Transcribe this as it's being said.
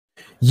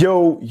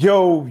Yo,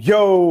 yo,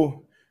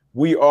 yo,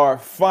 we are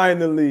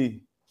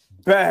finally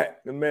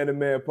back. The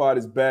Man Pod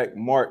is back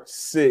March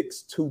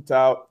 6,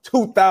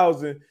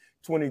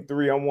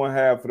 2023. I'm one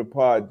half of the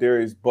pod,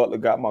 Darius Butler.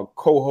 Got my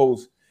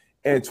co-host,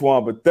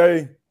 Antoine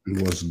Bethea.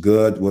 What's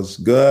good? What's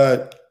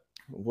good?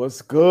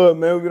 What's good,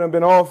 man? We've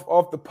been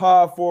off the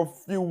pod for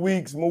a few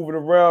weeks, moving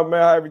around,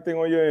 man. How everything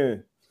on your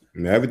end?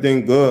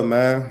 Everything good,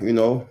 man. You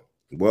know,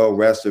 well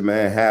rested,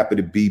 man. Happy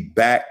to be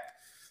back.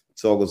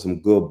 Talking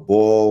some good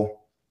ball.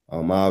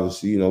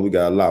 Obviously, you know, we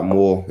got a lot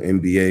more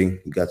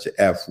NBA. You got your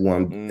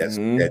F1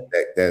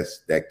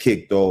 that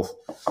kicked off.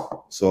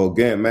 So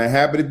again, man,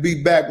 happy to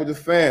be back with the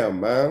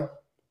fam, man.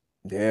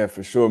 Yeah,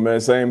 for sure,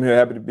 man. Same here.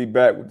 Happy to be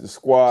back with the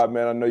squad,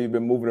 man. I know you've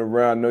been moving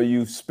around. I know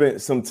you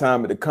spent some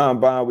time at the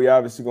Combine. We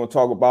obviously going to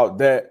talk about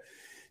that.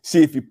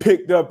 See if you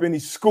picked up any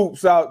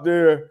scoops out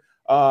there.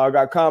 I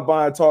got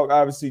Combine talk,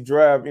 obviously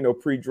draft,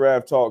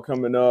 pre-draft talk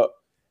coming up.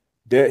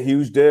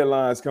 Huge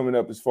deadlines coming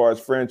up as far as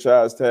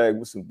franchise tag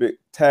with some big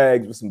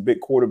tags with some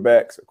big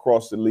quarterbacks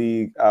across the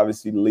league.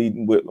 Obviously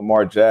leading with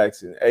Lamar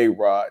Jackson,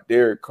 A-Rod,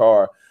 Derek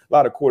Carr, a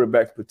lot of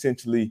quarterbacks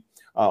potentially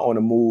on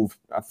the move.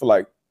 I feel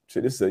like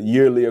this is a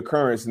yearly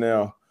occurrence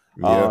now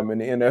in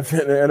the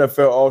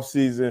NFL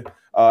offseason.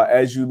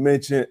 As you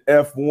mentioned,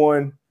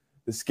 F1,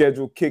 the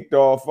schedule kicked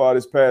off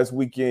this past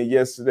weekend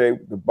yesterday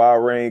with the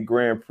Bahrain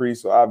Grand Prix.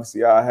 So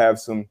obviously I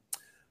have some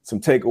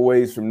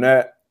takeaways from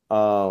that.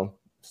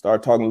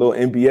 Start talking a little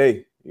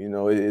NBA. You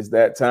know, it's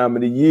that time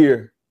of the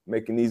year,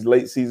 making these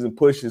late season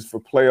pushes for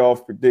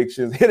playoff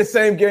predictions. Hit the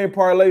same game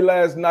parlay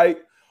last night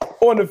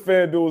on the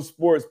FanDuel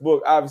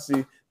Sportsbook.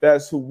 Obviously,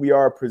 that's who we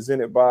are,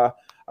 presented by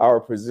our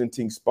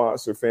presenting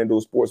sponsor,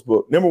 FanDuel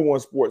Sportsbook, number one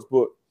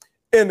sportsbook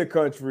in the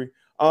country.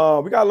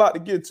 We got a lot to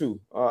get to.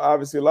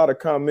 Obviously, a lot of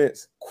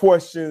comments,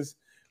 questions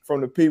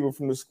from the people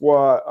from the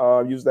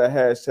squad. Use that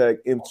hashtag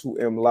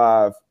M2M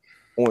Live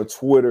on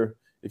Twitter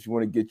if you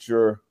want to get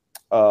your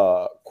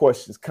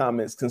questions,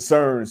 comments,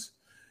 concerns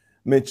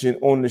mentioned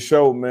on the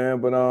show,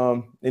 man. But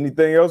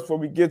anything else before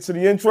we get to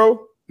the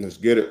intro? Let's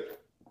get it.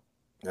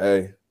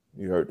 Hey,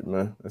 you heard it,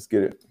 man. Let's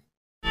get it.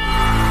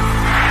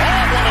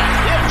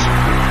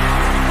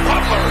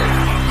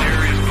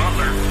 Darius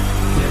Butler.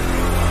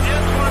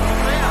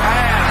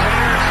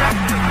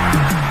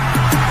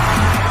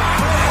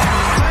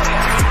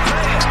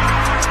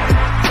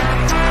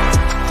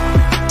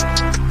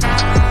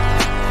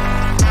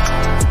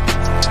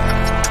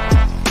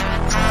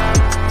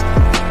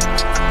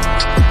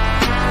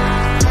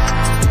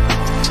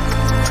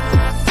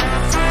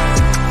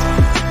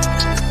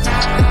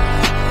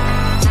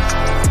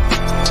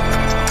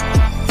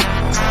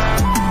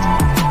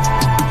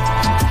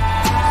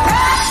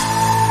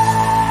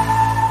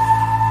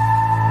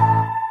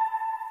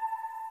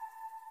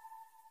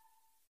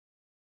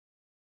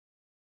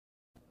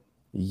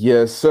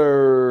 Yes,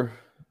 sir.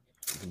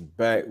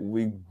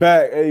 We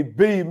back.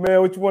 AB,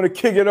 man, what you want to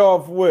kick it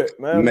off with,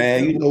 man?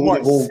 Man, you know,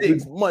 March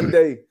 6th,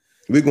 Monday.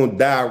 We're going to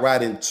dive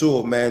right into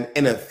it, man.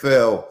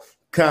 NFL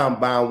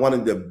Combine, one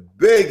of the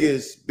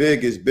biggest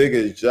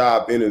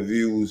job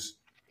interviews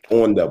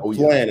on the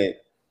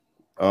planet.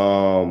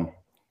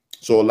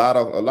 So a lot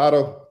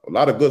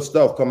of good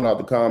stuff coming out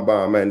the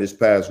Combine, man, this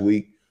past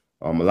week.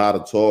 A lot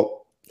of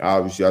talk.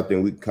 Obviously, I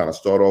think we kind of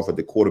start off at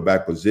the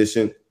quarterback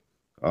position.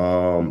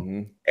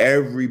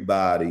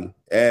 Everybody,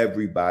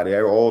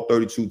 all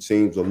 32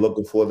 teams are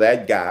looking for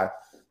that guy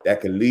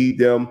that can lead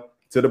them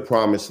to the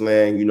promised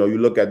land. You know, you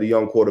look at the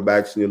young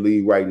quarterbacks in the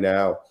league right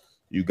now.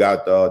 You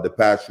got the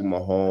Patrick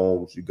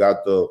Mahomes. You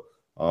got the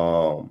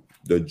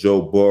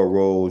Joe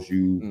Burrows.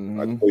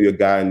 I throw your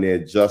guy in there,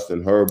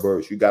 Justin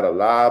Herbert. You got a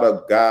lot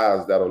of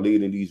guys that are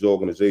leading these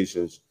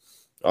organizations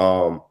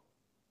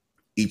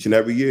each and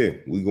every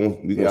year. We're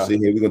gonna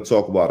sit here. We're gonna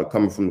talk about it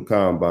coming from the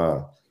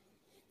Combine.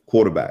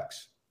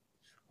 Quarterbacks.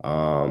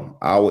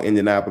 Our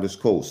Indianapolis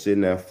Colts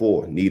sitting at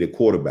 4 need a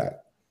quarterback.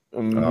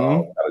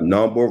 A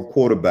number of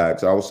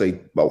quarterbacks, I would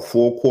say about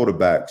 4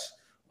 quarterbacks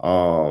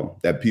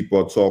that people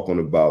are talking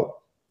about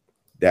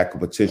that could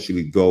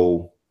potentially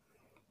go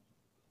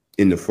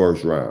in the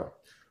first round.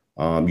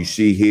 You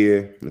see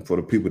here, for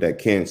the people that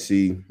can't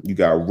see, you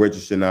got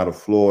Richardson out of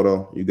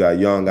Florida, you got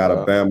Young out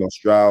of Bama,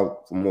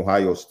 Stroud from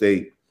Ohio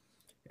State,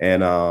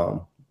 and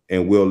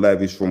Will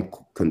Levis from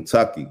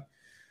Kentucky.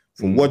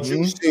 From what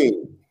you've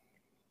seen,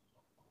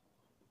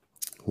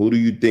 who do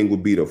you think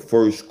would be the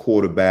first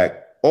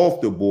quarterback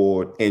off the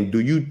board? And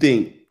do you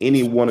think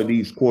any one of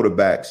these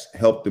quarterbacks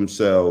helped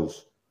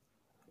themselves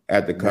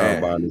at the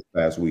Combine this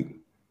past week?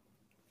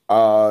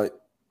 I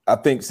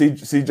think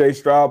CJ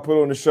Stroud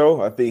put on the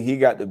show. I think he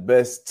got the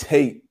best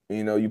tape.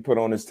 You know, you put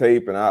on his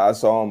tape, and I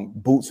saw him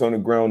boots on the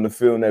ground in the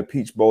field in that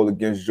Peach Bowl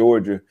against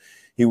Georgia.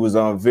 He was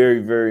very,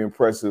 very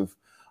impressive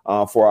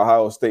for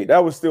Ohio State.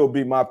 That would still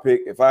be my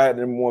pick. If I had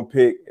the number one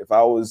pick, if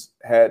I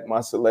had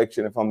my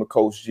selection, if I'm the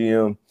coach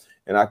GM,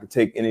 and I could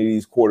take any of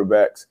these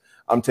quarterbacks,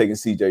 I'm taking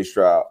CJ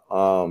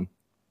Stroud,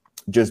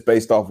 just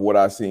based off of what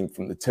I've seen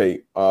from the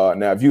tape.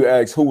 Now, if you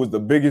ask who was the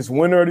biggest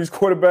winner of these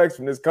quarterbacks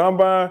from this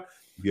Combine,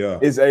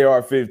 it's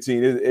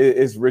AR-15.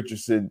 It's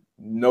Richardson,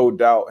 no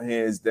doubt,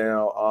 hands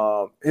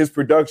down. His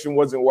production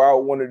wasn't where I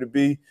wanted to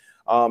be.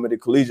 At the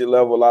collegiate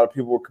level, a lot of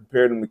people were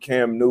comparing him to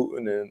Cam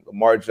Newton and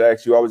Lamar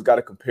Jackson. You always got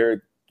to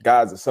compare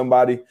guys to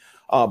somebody.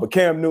 But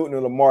Cam Newton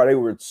and Lamar, they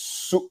were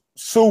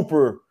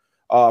super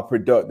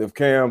productive.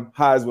 Cam,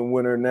 Heisman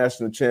winner,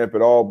 national champ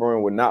at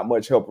Auburn with not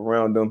much help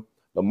around him.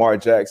 Lamar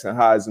Jackson,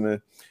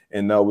 Heisman,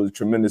 and was a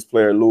tremendous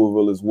player at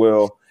Louisville as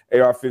well.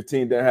 AR-15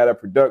 didn't have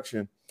that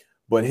production,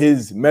 but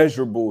his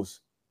measurables,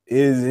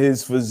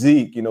 his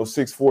physique,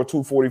 6'4",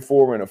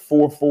 244, and a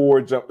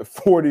 4.4, jumped to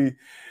 40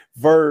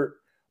 vert.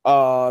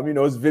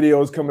 His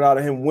videos coming out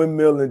of him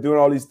windmilling and doing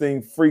all these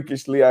things,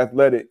 freakishly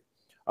athletic.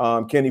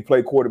 Can he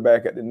play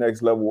quarterback at the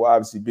next level will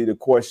obviously be the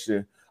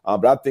question.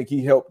 But I think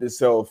he helped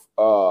himself,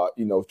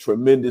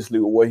 tremendously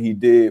with what he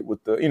did with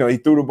he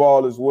threw the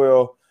ball as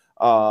well.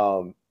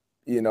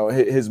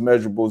 His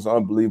measurables are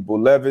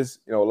unbelievable. Levis,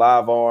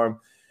 live arm,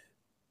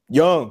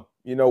 young,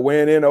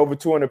 weighing in over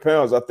 200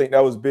 pounds. I think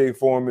that was big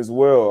for him as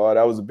well.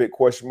 That was a big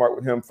question mark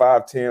with him.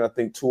 5'10", I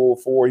think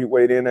 204 he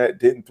weighed in at,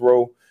 didn't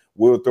throw.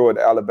 Will throw at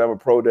the Alabama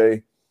Pro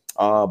Day.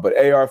 But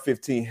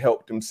AR-15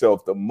 helped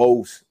himself the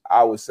most,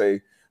 I would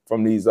say,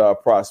 from these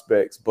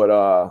prospects. But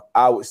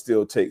I would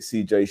still take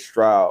C.J.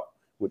 Stroud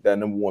with that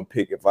number 1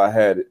 pick if I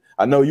had it.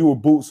 I know you were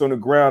boots on the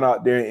ground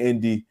out there in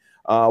Indy.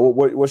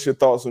 What's your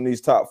thoughts on these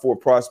top 4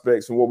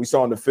 prospects and what we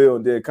saw in the field?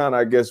 And then kind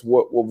of, I guess,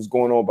 what was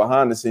going on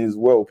behind the scenes as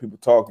well with people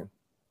talking?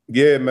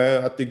 Yeah,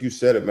 man, I think you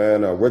said it,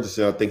 man.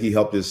 Richardson, I think he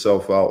helped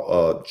himself out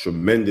a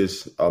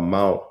tremendous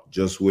amount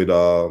just with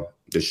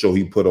the show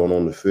he put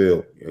on the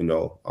field,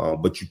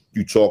 But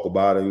you talk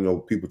about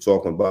it, people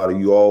talking about it.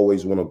 You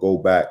always want to go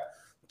back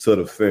to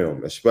the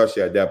film,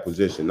 especially at that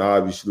position.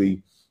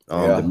 Obviously,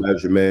 the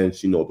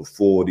measurements, the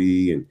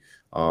 40 and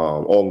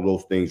all of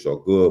those things are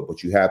good,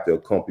 but you have to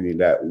accompany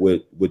that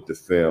with the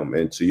film.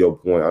 And to your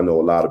point, I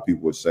know a lot of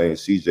people are saying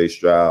C.J.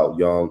 Stroud,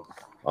 young,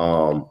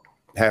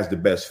 has the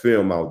best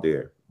film out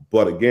there.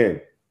 But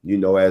again,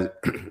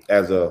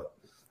 as a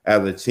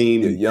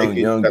team,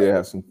 young, they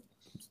have some.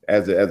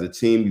 As a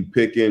team, you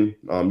picking,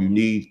 you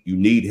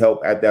need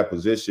help at that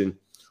position.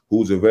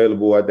 Who's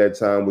available at that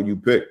time when you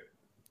pick?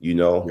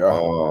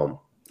 And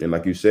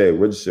like you said,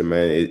 Richardson,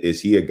 man, is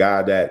he a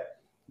guy that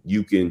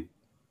you can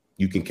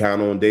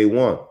count on day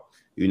one?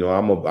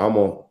 I'm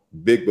a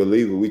big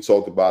believer. We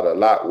talked about it a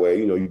lot where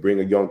you bring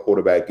a young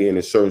quarterback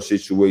in certain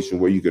situations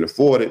where you can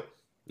afford it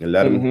and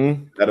let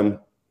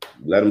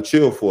him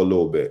chill for a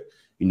little bit.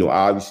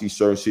 Obviously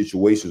certain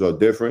situations are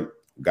different.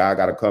 Guy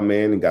got to come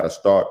in and got to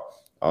start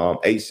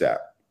ASAP.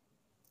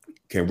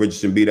 Can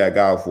Richardson be that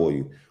guy for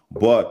you?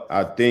 But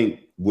I think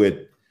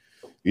with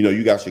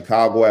you got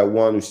Chicago at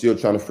 1. We're still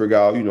trying to figure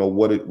out,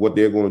 what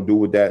they're going to do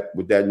with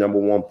that number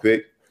 1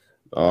 pick.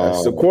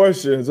 That's the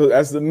question. So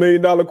that's the $1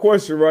 million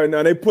question right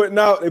now. They putting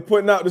out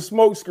the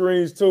smoke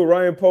screens too.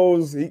 Ryan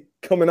Poles, he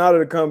coming out of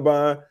the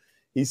combine.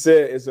 He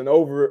said it's an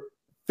over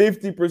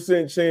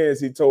 50% chance.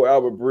 He told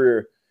Albert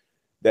Breer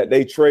that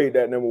they trade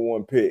that number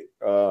 1 pick.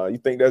 You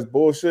think that's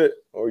bullshit,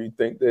 or you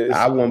think that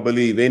I won't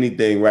believe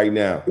anything right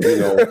now?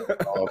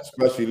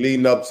 Especially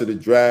leading up to the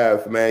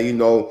draft, man.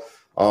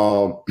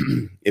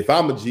 If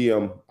I'm a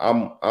GM,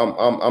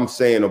 I'm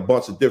saying a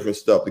bunch of different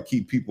stuff to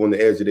keep people on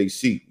the edge of their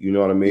seat. You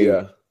know what I mean?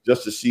 Yeah.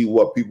 Just to see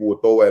what people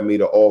would throw at me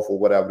to offer,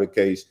 whatever the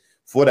case,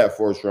 for that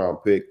first round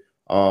pick.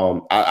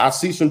 I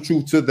see some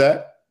truth to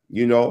that.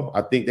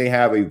 I think they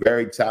have a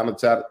very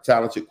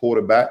talented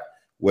quarterback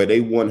where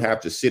they wouldn't have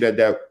to sit at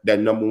that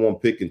number 1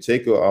 pick and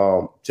take a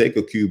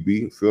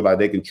QB. Feel like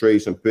they can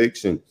trade some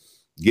picks and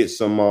get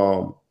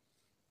some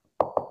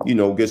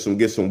get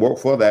some work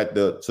for that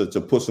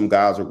to put some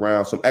guys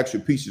around, some extra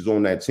pieces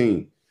on that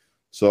team.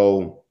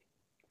 So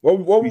what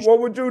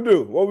would you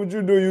do? What would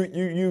you do?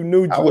 You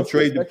knew I would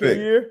trade the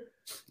pick.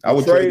 I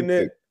would trade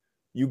it.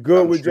 You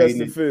good with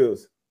Justin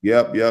Fields?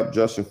 Yep,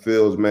 Justin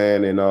Fields,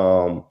 man,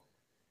 and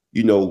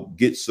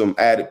get some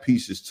added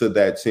pieces to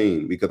that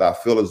team, because I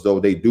feel as though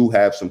they do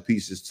have some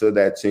pieces to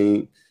that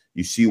team.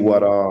 You see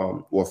what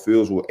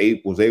Fields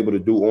was able to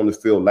do on the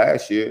field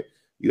last year.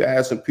 You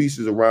add some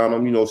pieces around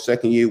him,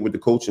 second year with the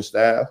coaching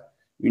staff.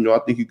 I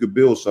think you could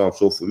build some.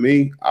 So for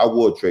me, I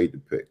would trade the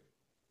pick.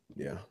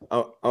 Yeah,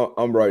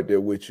 I'm right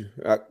there with you,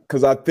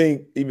 because I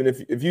think even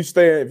if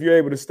you're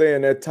able to stay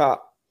in that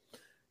top,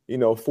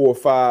 4 or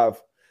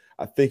 5,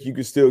 I think you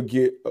can still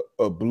get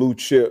a blue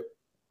chip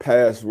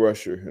pass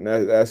rusher, and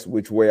that's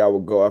which way I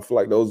would go. I feel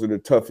like those are the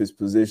toughest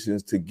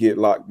positions to get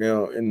locked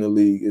down in the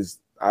league. Is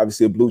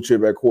obviously a blue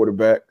chip at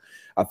quarterback.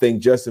 I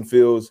think Justin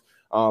Fields,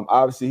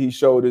 obviously he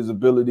showed his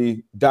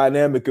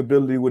dynamic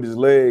ability with his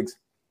legs.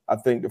 I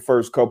think the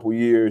first couple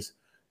years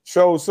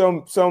showed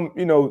some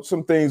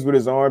things with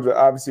his arms.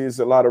 Obviously, it's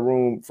a lot of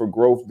room for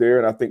growth there,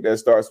 and I think that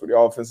starts with the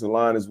offensive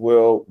line as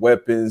well,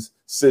 weapons,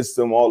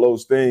 system, all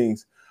those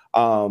things.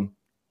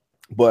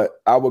 But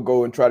I would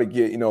go and try to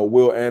get,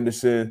 Will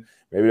Anderson,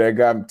 maybe that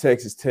guy from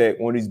Texas Tech,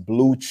 one of these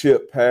blue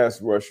chip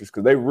pass rushers,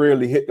 because they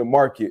rarely hit the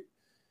market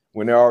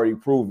when they're already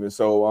proven.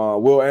 So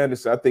Will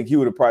Anderson, I think he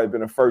would have probably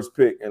been a first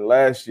pick in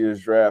last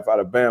year's draft out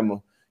of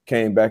Bama.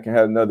 came back and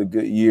had another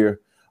good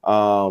year.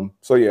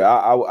 So yeah,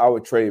 I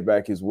would trade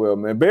back as well,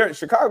 man.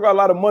 Chicago got a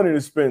lot of money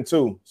to spend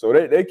too, so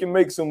they can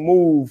make some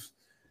moves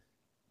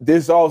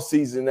this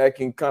offseason that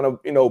can kind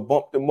of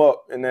bump them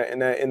up in that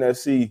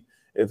NFC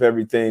if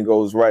everything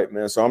goes right,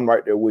 man. So I'm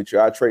right there with you.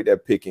 I trade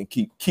that pick and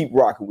keep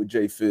rocking with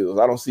Jay Fields.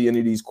 I don't see any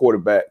of these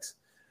quarterbacks.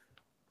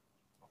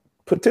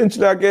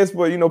 Potentially, I guess,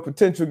 but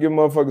potential get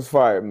motherfuckers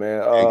fired,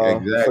 man.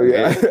 Exactly. So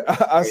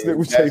yeah, I stick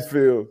with Jay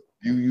Fields.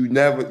 You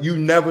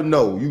never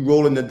know. You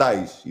rolling the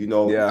dice.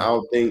 Yeah. I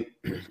don't think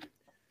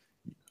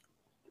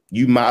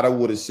you might have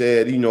would have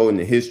said, in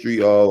the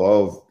history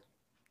of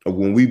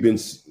when we've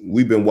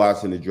been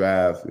watching the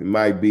draft, it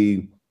might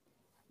be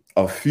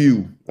a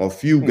few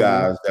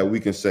guys that we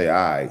can say, all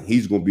right,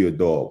 he's gonna be a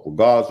dog.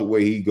 Regardless of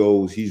where he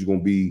goes, he's gonna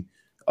be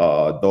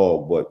a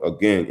dog. But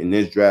again, in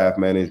this draft,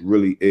 man, it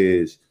really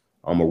is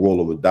a roll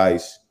of the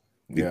dice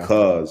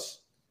because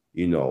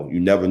you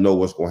never know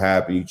what's gonna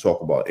happen. You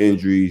talk about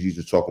injuries, you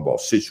just talk about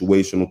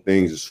situational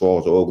things as far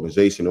as the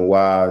organizational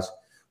wise.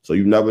 So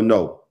you never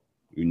know.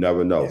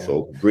 Yeah.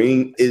 So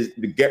green is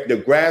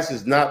the grass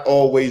is not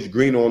always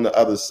green on the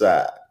other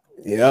side.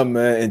 Yeah,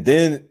 man. And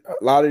then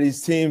a lot of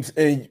these teams,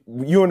 and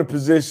you're in a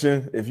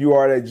position, if you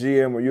are that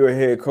GM or you're a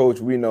head coach,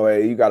 we know,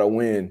 hey, you got to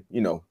win,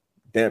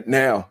 damn,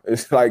 now.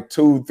 It's like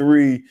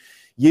 2-3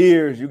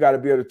 years. You got to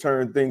be able to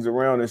turn things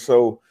around and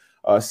show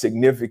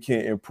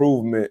significant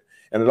improvement.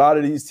 And a lot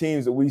of these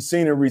teams that we've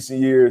seen in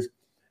recent years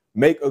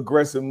make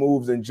aggressive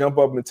moves and jump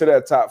up into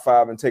that top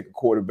 5 and take a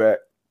quarterback.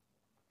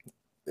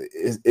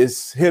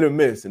 It's hit or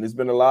miss, and it's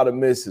been a lot of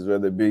misses,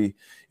 whether it be,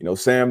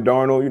 Sam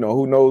Darnold,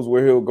 who knows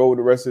where he'll go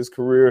the rest of his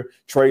career.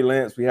 Trey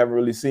Lance, we haven't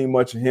really seen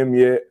much of him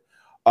yet.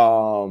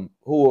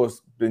 Who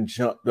else been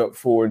jumped up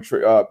for?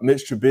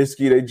 Mitch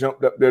Trubisky, they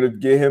jumped up there to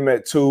get him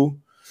at 2.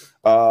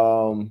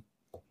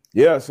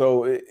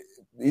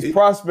 These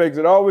prospects,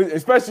 it always,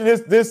 especially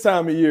this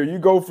time of year, you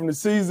go from the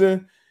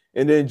season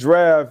and then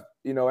draft,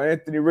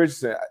 Anthony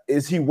Richardson.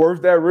 Is he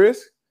worth that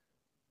risk?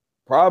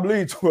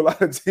 Probably to a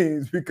lot of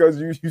teams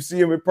because you see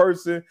him in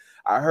person.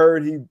 I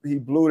heard he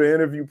blew the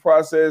interview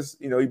process.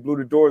 He blew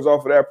the doors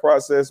off of that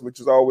process,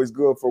 which is always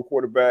good for a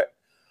quarterback.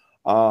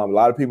 A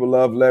lot of people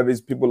love Levis.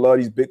 People love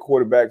these big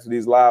quarterbacks with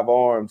these live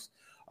arms.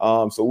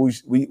 So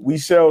we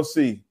shall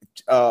see.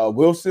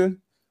 Wilson,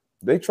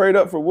 they trade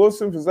up for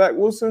Wilson, for Zach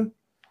Wilson.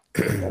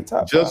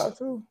 Top 5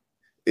 too.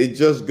 It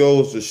just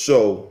goes to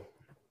show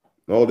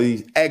all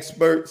these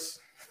experts.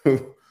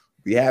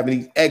 We have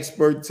these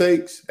expert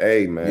takes.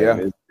 Hey,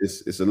 man,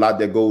 it's a lot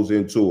that goes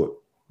into it.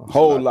 A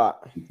whole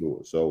lot.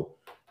 So,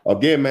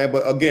 again,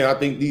 I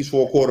think these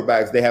 4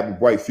 quarterbacks, they have a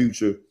bright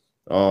future.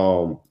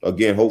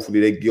 Again, hopefully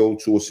they go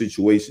to a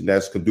situation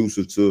that's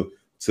conducive to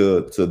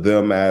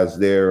them as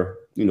their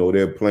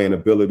playing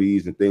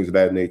abilities and things of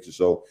that nature.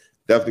 So,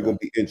 definitely going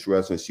to be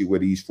interesting to see where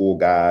these 4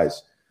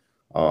 guys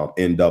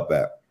end up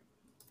at.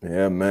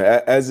 Yeah,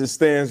 man. As it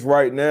stands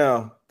right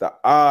now, the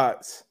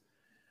odds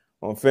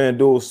on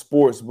FanDuel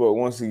Sportsbook,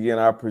 once again,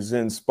 I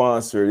present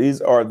sponsor.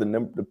 These are the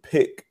number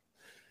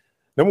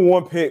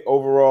 1 pick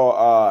overall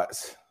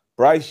odds.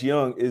 Bryce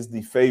Young is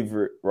the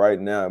favorite right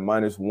now at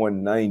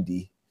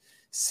 -190.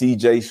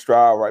 CJ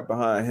Stroud right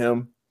behind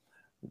him,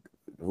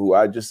 who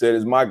I just said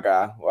is my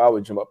guy. Well, I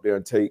would jump up there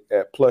and take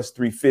at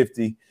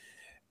 +350.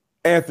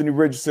 Anthony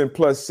Richardson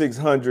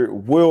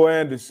 +600. Will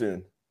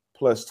Anderson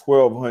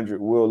 +1200.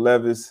 Will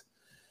Levis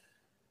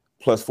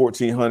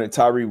 +1400.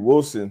 Tyree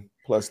Wilson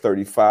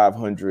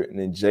 +3,500, and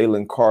then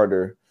Jalen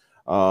Carter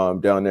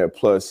down there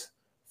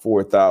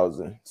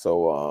 +4,000.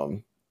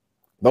 So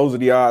those are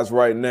the odds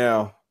right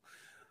now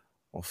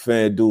on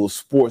FanDuel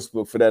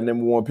Sportsbook for that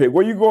number 1 pick.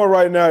 Where you going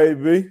right now,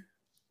 AB?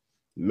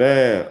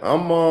 Man,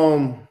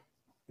 I'm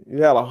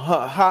you had a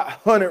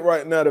hot 100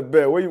 right now to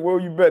bet. Where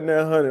you betting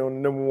that 100 on the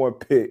number 1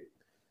 pick?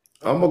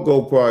 I'm gonna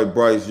go probably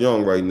Bryce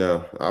Young right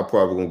now. I'm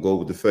probably gonna go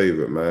with the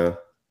favorite, man.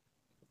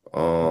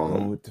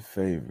 Going with the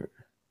favorite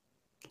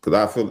because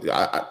I feel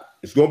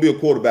it's going to be a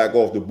quarterback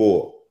off the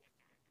board.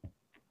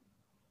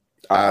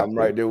 I'm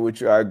right there with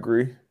you. I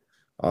agree.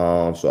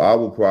 So I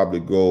will probably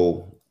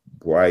go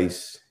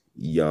Bryce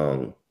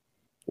Young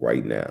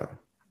right now.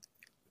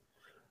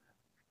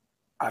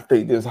 I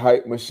think this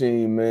hype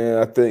machine, man.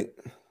 I think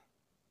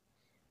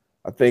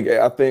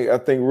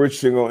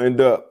Richardson gonna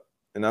end up,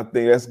 and I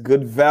think that's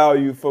good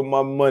value for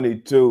my money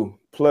too.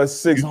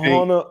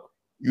 +600.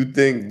 You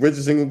think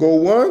Richardson gonna go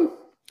 1?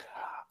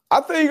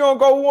 I think he's gonna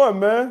go 1,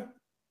 man.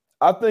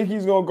 I think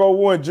he's gonna go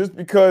 1 just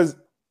because,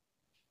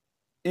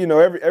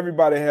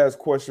 everybody has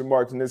question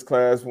marks in this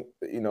class.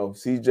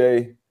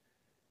 CJ,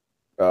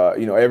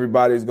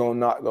 everybody's gonna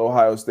knock the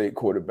Ohio State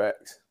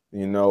quarterbacks.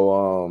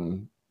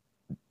 Young,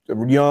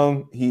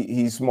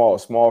 he's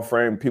small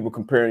frame. People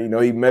comparing,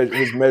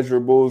 his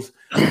measurables,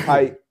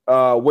 height,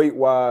 weight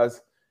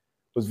wise,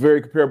 was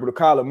very comparable to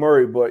Kyler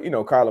Murray. But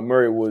Kyler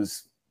Murray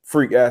was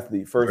freak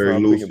athlete, first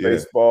round pick in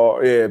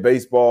baseball. Yeah,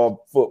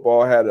 baseball,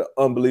 football, had an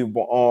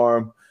unbelievable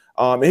arm.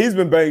 And he's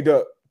been banged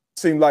up,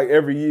 seemed like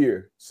every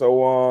year.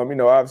 So,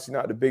 obviously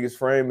not the biggest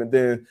frame. And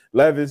then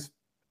Levis,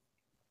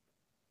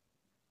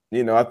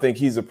 I think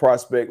he's a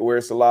prospect where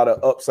it's a lot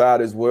of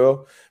upside as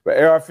well.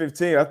 But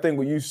AR-15, I think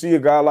when you see a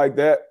guy like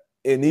that,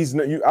 and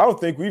I don't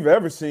think we've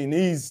ever seen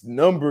these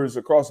numbers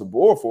across the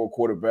board for a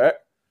quarterback.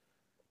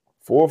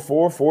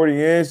 4'4",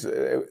 40 inch.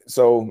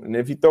 So, and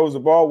if he throws the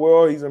ball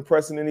well, he's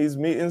impressing in these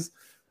meetings.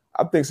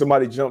 I think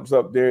somebody jumps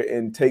up there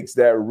and takes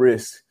that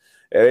risk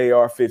at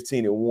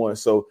AR-15 at 1.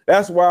 So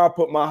that's why I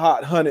put my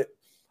hot 100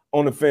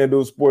 on the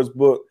FanDuel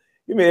Sportsbook.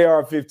 Give me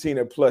AR-15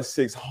 at plus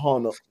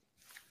 600.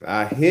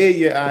 I hear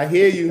you.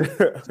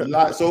 It's a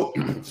lot. So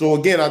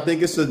again, I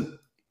think it's going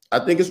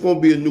to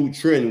be a new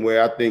trend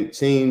where I think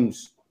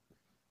teams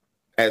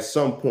at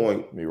some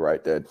point. Let me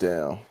write that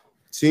down.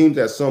 Teams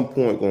at some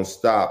point going to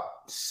stop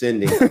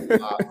sending a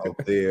lot of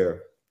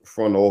their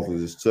front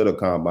offices to the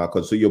combine,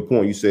 because to your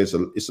point, you say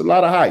it's a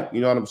lot of hype.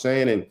 You know what I'm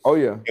saying? And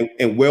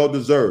and well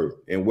deserved,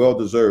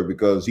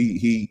 because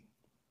he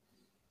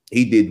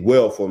did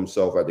well for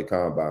himself at the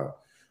combine.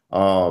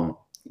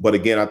 But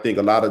again, I think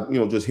a lot of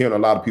just hearing a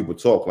lot of people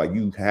talk, like,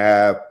 you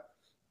have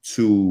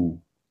to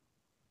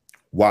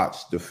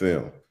watch the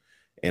film.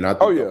 And I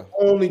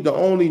think the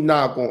only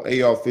knock on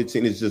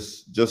AR-15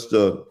 is just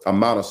the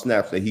amount of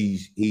snaps that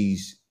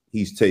he's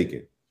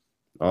taken.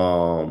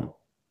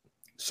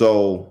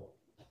 So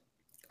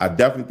I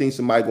definitely think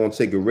somebody's going to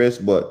take a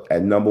risk, but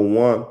at number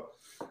 1,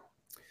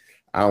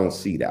 I don't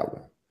see that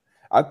one.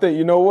 I think,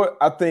 you know what?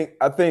 I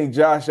think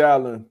Josh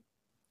Allen,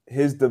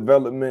 his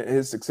development,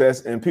 his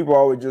success, and people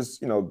always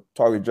just,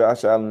 talk to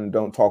Josh Allen and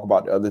don't talk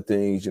about the other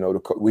things.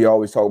 We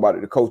always talk about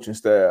it, the coaching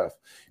staff.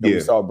 We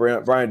saw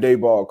Brian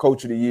Daboll,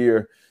 Coach of the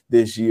Year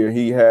this year.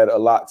 He had a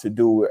lot to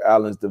do with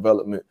Allen's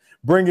development.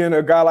 Bringing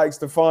a guy like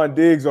Stephon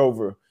Diggs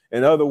over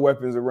and other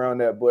weapons around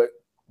that, but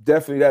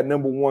definitely that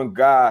number 1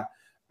 guy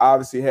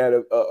obviously had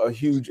a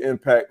huge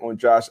impact on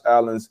Josh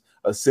Allen's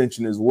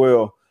ascension as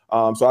well.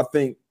 So I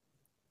think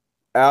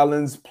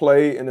Allen's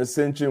play and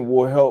ascension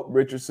will help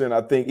Richardson.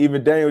 I think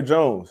even Daniel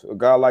Jones, a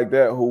guy like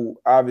that, who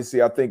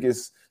obviously I think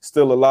is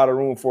still a lot of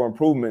room for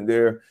improvement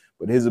there,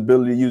 but his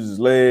ability to use his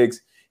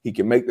legs, he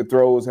can make the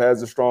throws,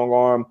 has a strong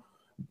arm.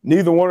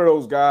 Neither one of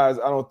those guys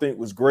I don't think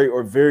was great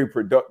or very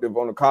productive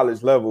on the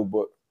college level,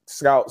 but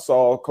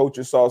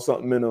coaches saw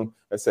something in them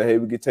that said, hey,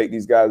 we could take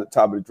these guys at the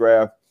top of the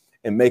draft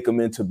and make them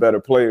into better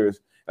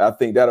players. And I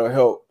think that'll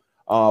help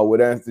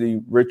with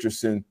Anthony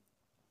Richardson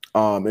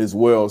as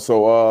well.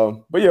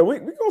 So, but yeah, we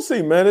gonna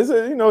see, man. This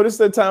is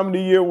that time of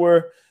the year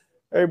where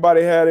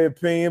everybody had their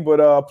opinion,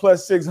 but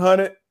plus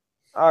 600,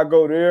 I'll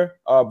go there.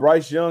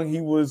 Bryce Young,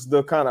 he was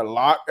the kind of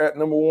lock at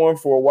number 1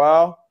 for a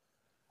while.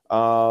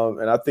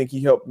 And I think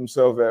he helped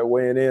himself at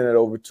weighing in at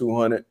over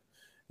 200.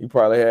 He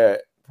probably had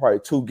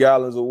 2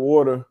 gallons of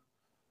water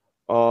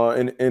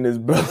in his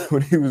belly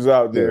when he was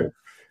out there. Yeah.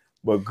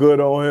 But good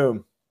on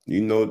him.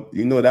 You know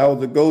that was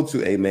the go-to.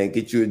 Hey man,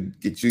 get you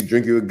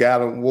drink you a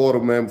gallon of water,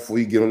 man, before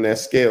you get on that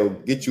scale.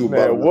 Get you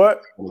about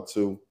what? Or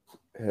 2.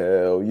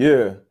 Hell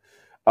yeah.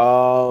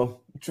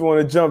 What you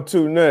want to jump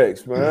to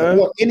next, man?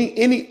 Well,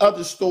 any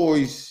other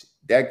stories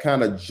that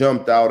kind of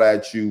jumped out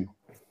at you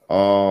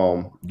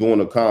during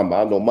the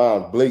combine? I know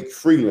mine's Blake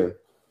Freeland,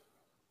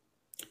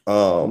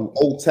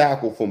 old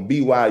tackle from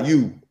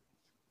BYU.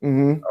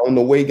 Mm-hmm. I don't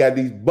know where he got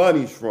these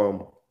bunnies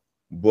from,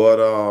 but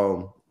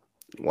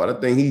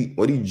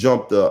he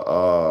jumped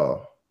a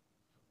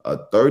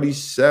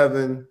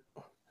 37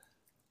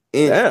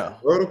 inch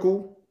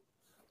vertical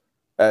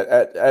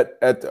at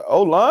the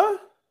O-line.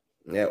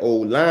 That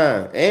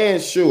O-line, and I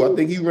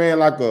think he ran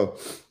like a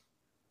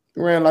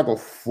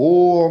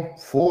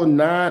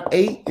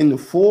 4.98 in the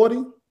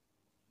 40.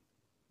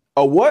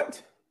 A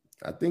what?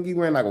 I think he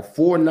ran like a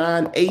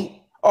 4.98.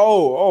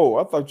 Oh,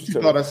 I thought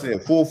you thought I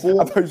said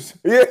 4.4. I thought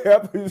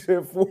you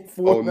said 4.49.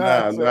 Oh,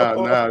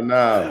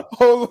 nah.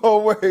 Hold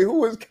on, wait.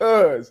 Who is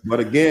Cuz?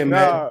 But again,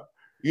 man,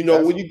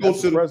 when you go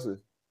to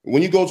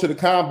the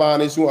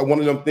combine, it's one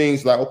of them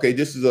things like, okay,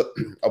 this is a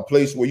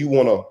place where you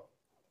want to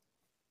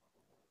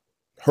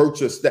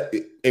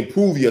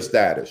improve your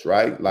status,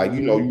 right? Like,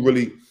 you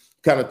really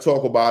kind of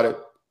talk about it.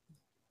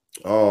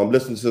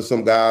 Listen to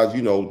some guys,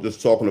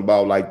 just talking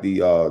about like the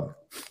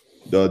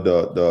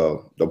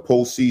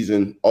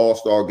postseason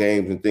all-star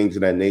games and things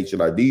of that nature.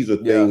 Like, these are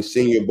things,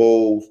 Senior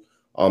Bowls.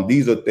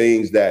 These are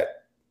things that are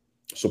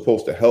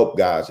supposed to help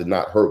guys and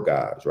not hurt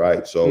guys,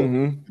 right? So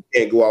you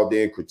can't go out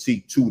there and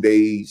critique 2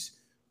 days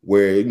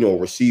where,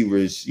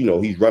 receivers,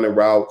 he's running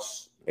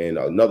routes and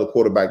another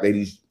quarterback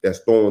that's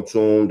throwing to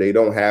him. They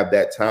don't have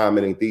that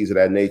timing and things of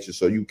that nature.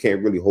 So you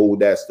can't really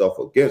hold that stuff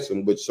against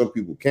them, which some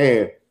people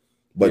can.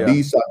 But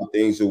these type of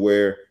things are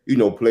where,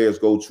 players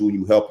go to and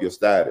you help your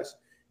status.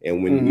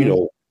 And when,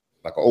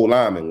 like an old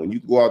lineman, when you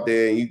go out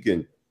there and you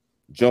can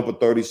jump a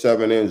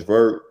 37-inch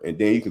vert and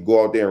then you can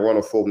go out there and run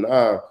a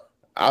 4.9,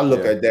 I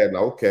look at that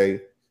like,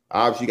 okay,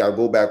 obviously you got to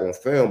go back on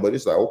film, but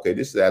it's like, okay,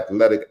 this is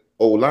athletic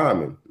old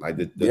lineman. Like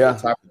the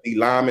type of D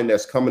lineman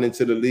that's coming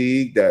into the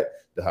league, that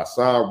the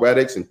Hassan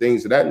Reddicks and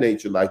things of that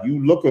nature. Like,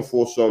 you looking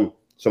for some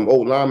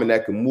old lineman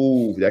that can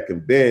move, that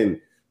can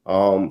bend.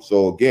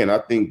 So again, I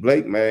think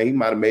Blake, man, he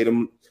might have made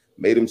him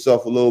made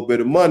himself a little bit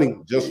of money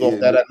just off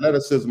that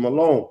athleticism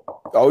alone.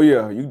 Oh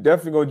yeah, you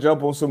definitely gonna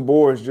jump on some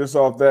boards just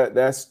off that.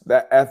 That's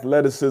that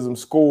athleticism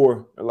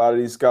score. A lot of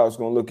these scouts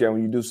gonna look at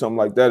when you do something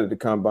like that at the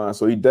combine.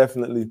 So he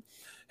definitely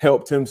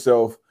helped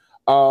himself.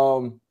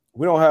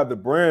 We don't have the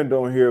brand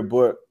on here,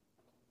 but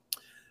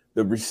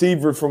the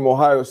receiver from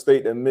Ohio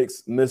State that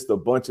missed a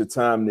bunch of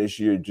time this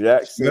year,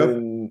 Jackson.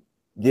 Smith?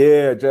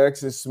 Yeah,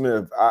 Jackson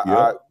Smith.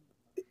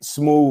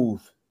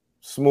 Smooth.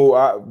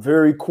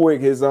 Very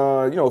quick. His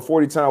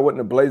 40 time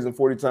wasn't a blazing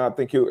 40 time. I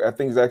think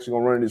he's actually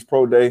gonna run in his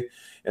pro day,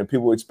 and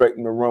people expect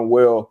him to run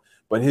well.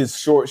 But his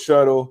short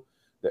shuttle,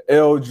 the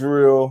L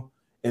drill,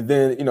 and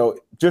then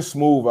just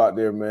smooth out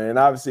there, man. And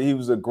obviously, he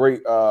was a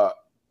great.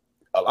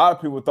 A lot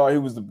of people thought he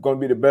was going to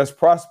be the best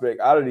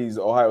prospect out of these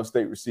Ohio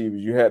State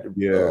receivers. You had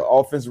the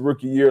offensive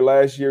rookie year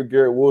last year,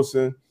 Garrett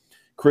Wilson.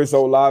 Chris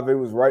Olave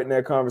was right in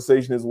that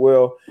conversation as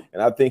well.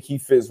 And I think he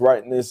fits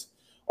right in this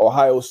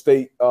Ohio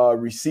State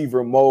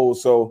receiver mold.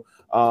 So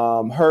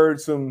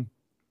heard I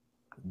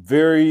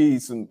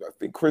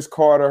think Chris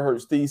Carter, heard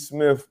Steve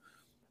Smith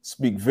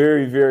speak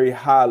very, very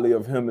highly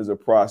of him as a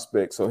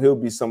prospect. So he'll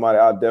be somebody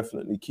I'll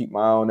definitely keep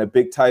my eye on. That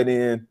big tight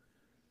end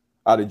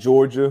out of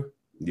Georgia.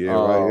 Yeah,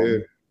 right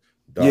here.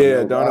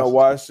 Darnell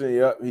Washington.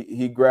 Yep,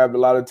 he grabbed a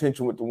lot of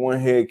attention with the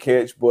one-head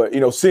catch. But,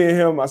 seeing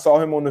him, I saw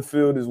him on the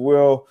field as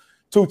well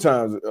 2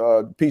 times,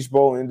 Peach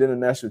Bowl and then the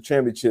national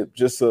championship.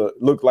 Just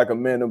looked like a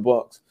man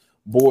amongst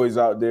boys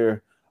out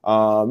there.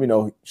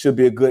 Should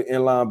be a good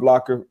inline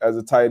blocker as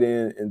a tight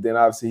end. And then,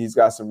 obviously, he's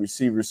got some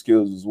receiver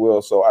skills as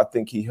well. So I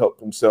think he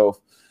helped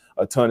himself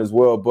a ton as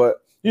well.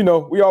 But,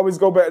 we always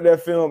go back to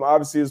that film.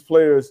 Obviously, as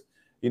players,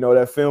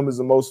 that film is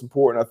the most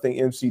important. I think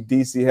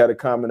MCDC had a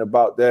comment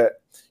about that.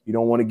 You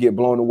don't want to get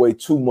blown away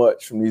too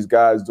much from these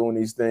guys doing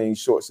these things,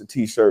 shorts and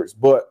T-shirts.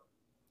 But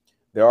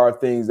there are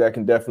things that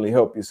can definitely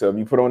help yourself.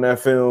 You put on that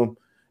film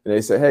and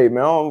they say, hey,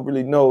 man, I don't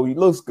really know. He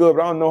looks good,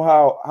 but I don't know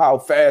how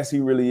fast he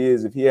really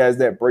is. If he has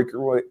that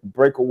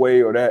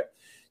breakaway or that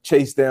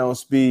chase down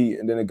speed,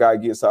 and then a guy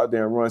gets out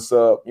there and runs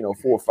sub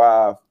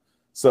 4.5,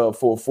 sub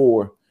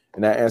 4.4,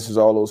 and that answers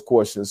all those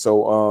questions.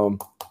 So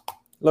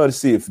love to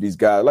see it for these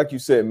guys. Like you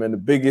said, man, the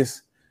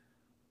biggest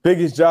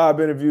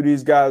job interview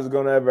these guys are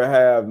going to ever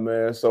have,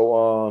 man.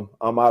 So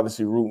I'm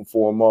obviously rooting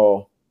for them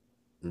all.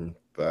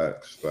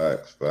 Facts.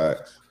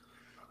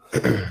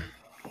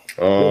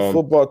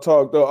 Football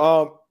talk,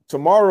 though.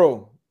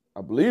 Tomorrow,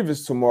 I believe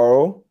it's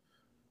tomorrow,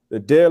 the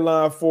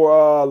deadline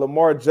for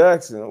Lamar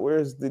Jackson.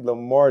 Where's the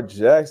Lamar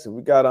Jackson?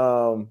 We got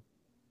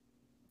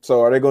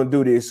so are they going to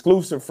do the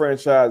exclusive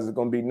franchise? It's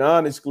going to be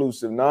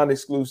non-exclusive.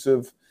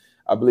 Non-exclusive,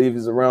 I believe,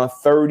 is around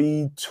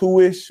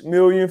 32-ish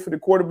million for the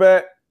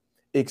quarterback.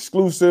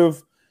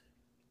 Exclusive,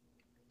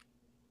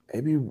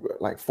 maybe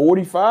like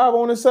 45, I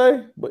want to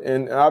say.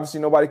 And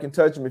obviously nobody can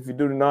touch him. If you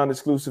do the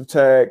non-exclusive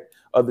tag,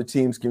 other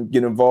teams can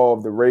get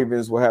involved. The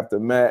Ravens will have to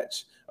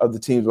match. Other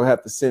teams will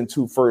have to send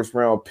 2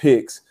 first-round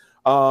picks.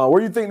 Where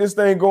do you think this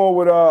thing going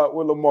with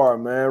Lamar,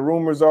 man?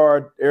 Rumors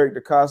are Eric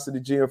DeCosta, the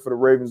GM for the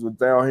Ravens, was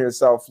down here in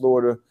South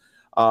Florida,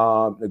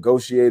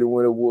 negotiated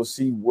with it. We'll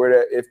see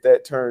if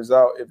that turns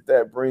out, if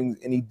that brings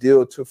any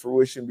deal to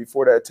fruition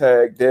before that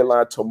tag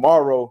deadline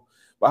tomorrow.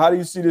 But how do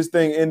you see this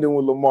thing ending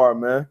with Lamar,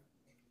 man?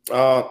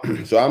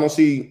 So I don't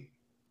see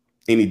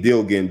any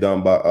deal getting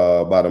done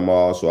by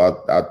tomorrow.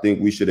 So I think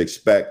we should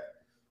expect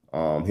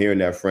hearing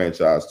that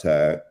franchise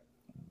tag.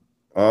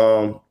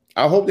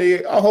 I hope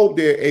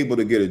they're able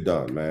to get it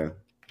done, man.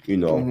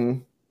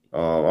 I'm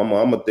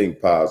gonna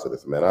think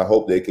positive, man. I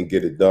hope they can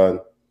get it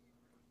done,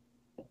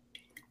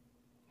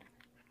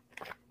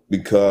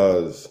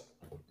 because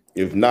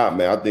if not,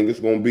 man, I think it's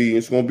gonna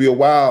be a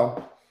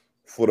while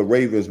for the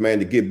Ravens, man,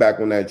 to get back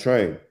on that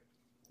train.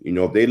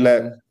 If they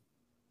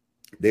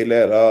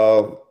let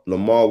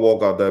Lamar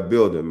walk out that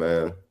building,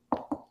 man,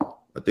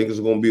 I think it's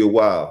going to be a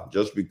while,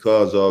 just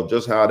because of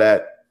just how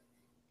that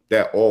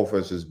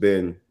offense has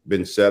been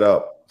set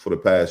up for the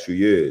past few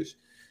years.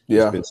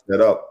 Yeah. It's been set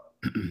up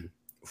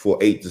for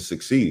 8 to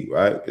succeed,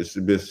 right? It's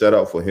been set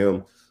up for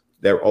him,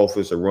 that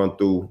offense to run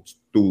through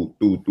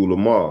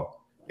Lamar.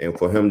 And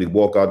for him to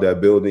walk out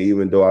that building,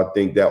 even though I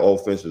think that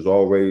offense is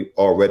already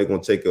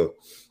going to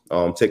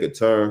take a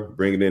turn,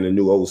 bringing in a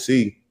new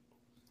OC,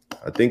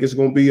 I think it's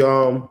going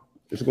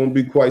to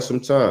be quite some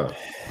time.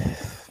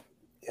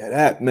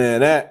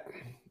 Yeah,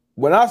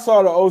 when I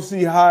saw the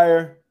OC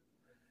hire,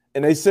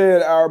 and they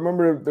said, I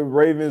remember the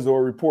Ravens or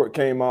a report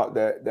came out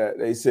that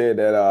they said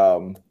that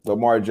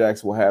Lamar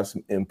Jackson will have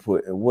some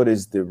input. And what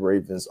is the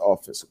Ravens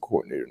offensive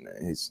coordinator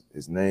name?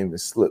 His name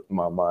has slipped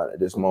my mind at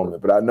this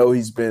moment, but I know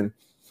he's been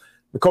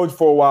the coach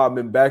for a while,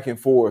 been back and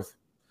forth.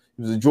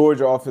 He was a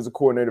Georgia offensive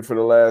coordinator for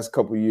the last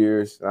couple of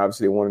years. And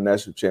obviously, they won a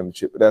national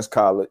championship, but that's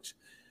college.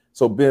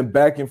 So been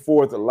back and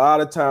forth a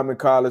lot of time in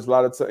college, a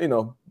lot of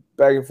time,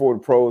 back and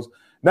forth to pros.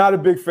 Not a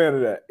big fan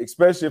of that,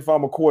 especially if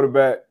I'm a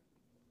quarterback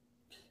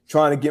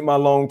trying to get my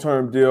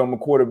long-term deal. I'm a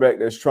quarterback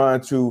that's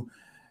trying to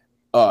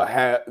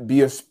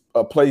be a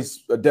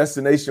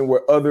destination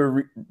where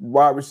other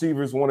wide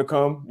receivers want to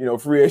come.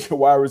 Free agent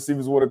wide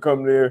receivers want to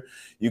come there.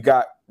 You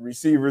got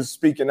receivers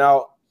speaking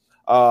out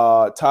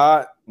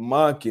Todd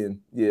Monken.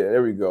 Yeah,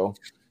 there we go.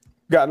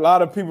 Got a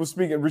lot of people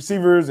speaking,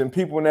 receivers and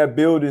people in that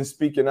building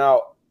speaking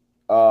out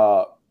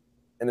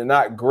in a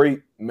not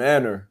great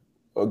manner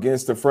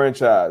against the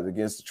franchise,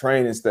 against the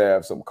training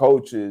staff, some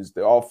coaches,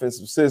 the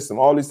offensive system,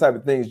 all these type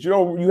of things.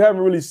 You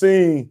haven't really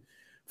seen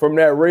from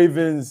that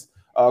Ravens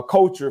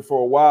culture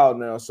for a while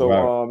now.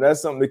 So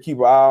that's something to keep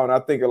an eye on. I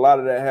think a lot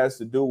of that has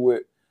to do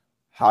with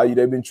how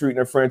they've been treating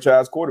their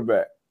franchise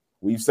quarterback.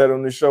 We've said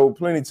on the show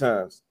plenty of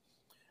times.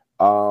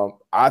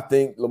 I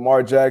think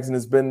Lamar Jackson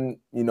has been,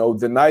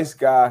 the nice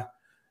guy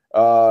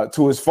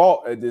to his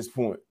fault at this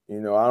point. I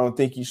don't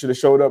think he should have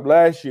showed up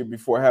last year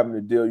before having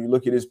the deal. You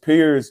look at his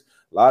peers,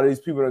 a lot of these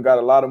people have got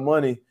a lot of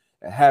money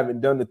and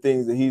haven't done the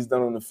things that he's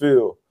done on the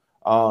field.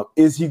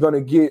 Is he going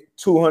to get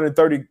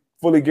 230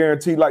 fully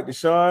guaranteed like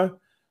Deshaun?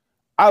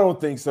 I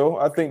don't think so.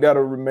 I think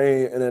that'll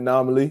remain an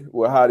anomaly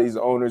with how these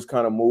owners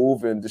kind of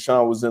move. And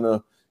Deshaun was in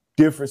a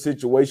different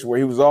situation where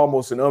he was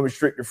almost an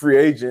unrestricted free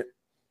agent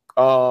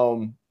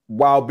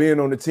while being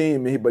on the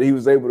team, but he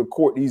was able to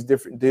court these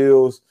different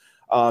deals,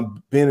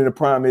 being in the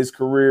prime of his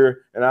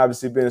career, and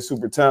obviously being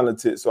super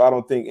talented. So I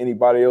don't think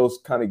anybody else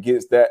kind of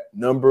gets that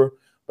number,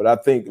 but I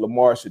think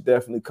Lamar should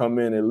definitely come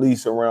in at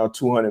least around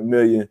 $200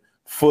 million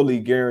fully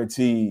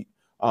guaranteed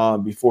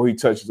before he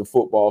touches the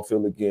football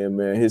field again,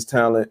 man. His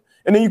talent.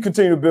 And then you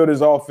continue to build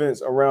his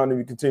offense around him.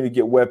 You continue to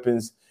get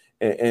weapons.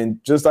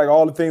 And just like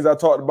all the things I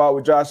talked about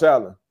with Josh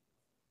Allen,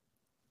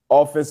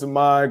 offensive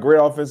mind, great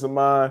offensive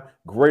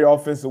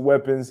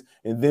weapons.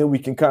 And then we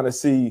can kind of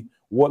see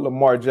what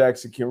Lamar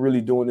Jackson can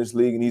really do in this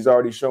league. And he's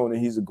already shown that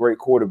he's a great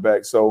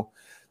quarterback. So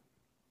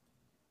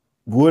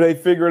will they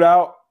figure it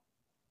out?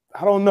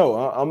 I don't know.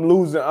 I'm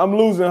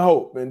losing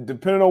hope. And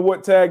depending on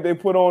what tag they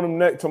put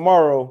on him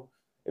tomorrow,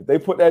 if they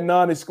put that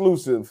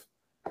non-exclusive,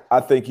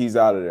 I think he's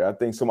out of there. I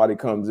think somebody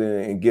comes in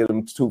and get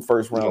him 2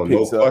 first-round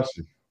picks up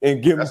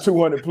and give him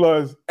 200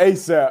 plus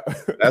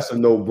ASAP. That's a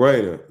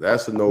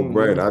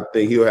no-brainer. I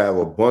think he'll have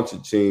a bunch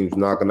of teams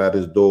knocking at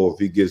his door if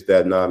he gets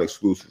that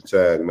non-exclusive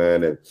tag,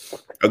 man. And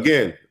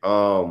again,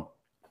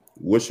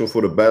 wish him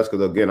for the best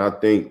because, again, I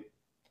think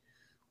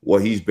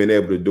what he's been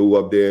able to do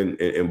up there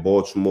in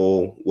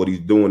Baltimore, what he's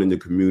doing in the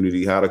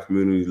community, how the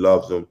community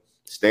loves him.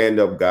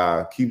 Stand-up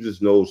guy, keeps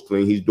his nose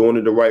clean. He's doing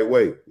it the right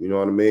way. You know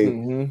what I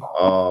mean?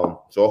 Mm-hmm.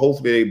 So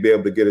hopefully they'll be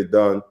able to get it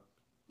done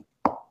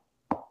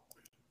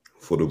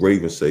for the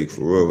Ravens' sake,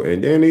 for real.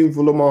 And then even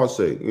for Lamar's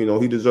sake.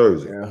 He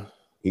deserves it. Yeah.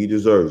 He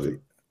deserves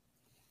it.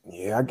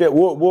 Yeah, I get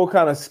we'll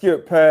kind of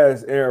skip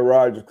past Aaron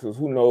Rodgers because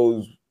who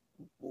knows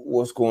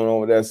what's going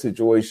on with that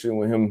situation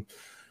with him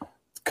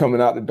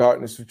coming out the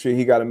darkness retreat.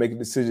 He got to make a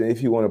decision if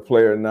he want to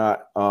play or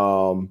not.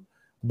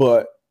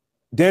 But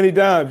Danny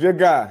Dimes, your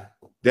guy.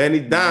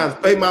 Danny Dimes,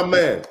 pay my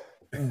man.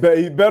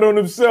 He bet on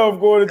himself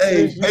going into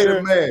this year. Pay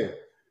the man.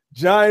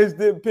 Giants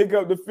didn't pick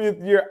up the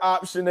 5th-year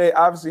option. They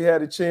obviously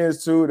had a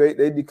chance to.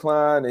 They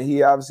declined, and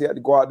he obviously had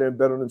to go out there and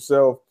bet on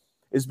himself.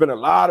 It's been a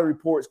lot of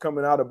reports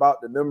coming out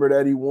about the number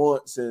that he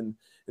wants, and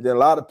then a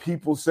lot of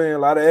people saying, a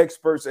lot of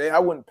experts say, hey, I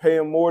wouldn't pay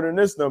him more than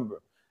this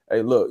number.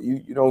 Hey, look,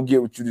 you don't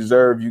get what you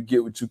deserve. You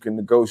get what you can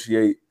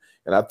negotiate.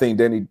 And I think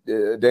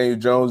Daniel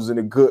Jones is in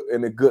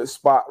a good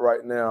spot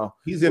right now.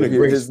 He's in a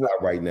great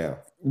spot right now.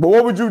 But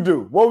what would you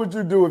do? What would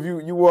you do if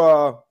you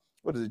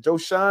what is it, Joe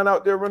Shine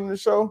out there running the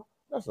show?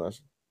 That's not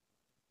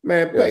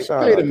man,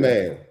 pay the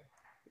man.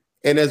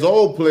 And as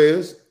all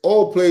players,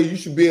 you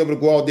should be able to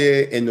go out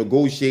there and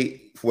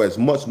negotiate for as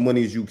much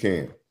money as you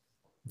can.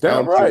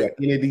 Damn right. What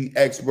any of the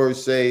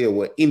experts say or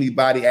what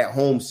anybody at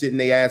home sitting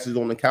their asses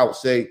on the couch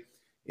say.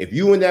 If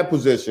you in that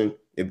position,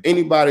 if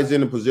anybody's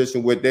in a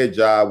position with their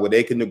job where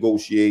they can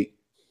negotiate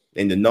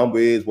and the number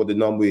is what the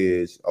number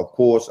is, of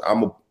course,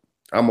 I'm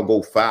gonna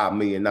go $5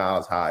 million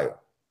higher.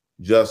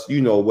 Just,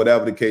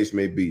 whatever the case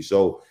may be.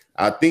 So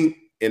I think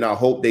and I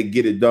hope they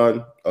get it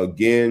done.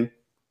 Again,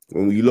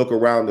 when you look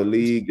around the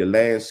league, the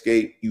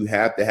landscape, you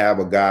have to have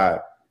a guy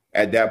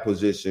at that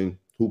position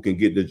who can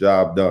get the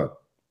job done.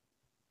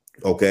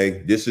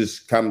 Okay, this is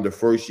kind of the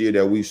first year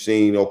that we've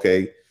seen,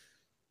 a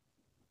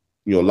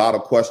lot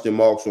of question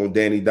marks on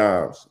Danny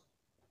Dimes.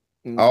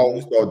 Mm-hmm. I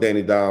always thought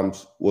Danny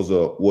Dimes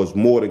was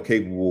more than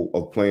capable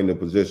of playing the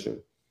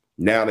position.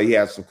 Now that he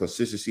has some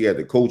consistency at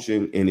the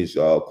coaching in his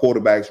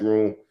quarterback's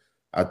room,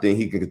 I think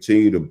he can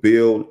continue to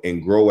build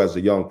and grow as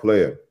a young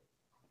player.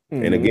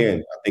 Mm-hmm. And again,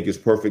 I think it's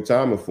perfect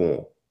timing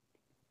for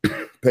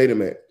him. Pay the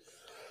man.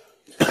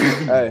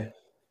 Hey,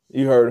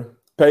 you heard him.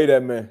 Pay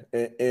that man.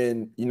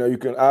 And you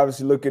can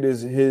obviously look at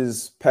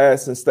his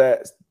passing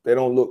stats. They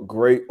don't look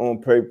great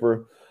on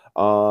paper.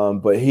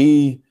 But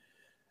he,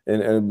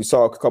 and we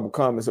saw a couple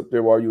comments up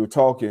there while you were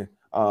talking,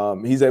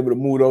 he's able to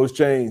move those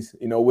chains,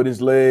 with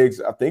his legs.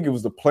 I think it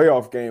was the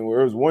playoff game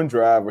where it was one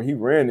drive where he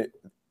ran it,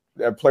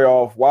 that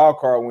playoff wild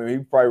card win. He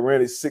probably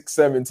ran it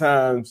 6-7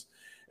 times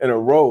in a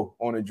row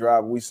on a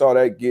drive. We saw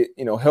that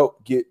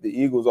help get the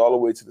Eagles all the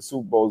way to the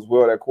Super Bowl as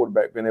well. That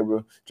quarterback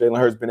Jalen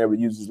Hurts been able to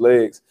use his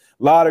legs.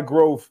 A lot of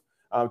growth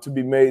to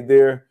be made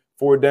there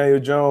for Daniel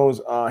Jones.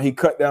 He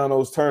cut down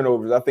those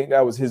turnovers. I think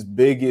that was his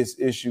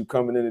biggest issue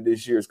coming into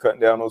this year, is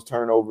cutting down those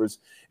turnovers.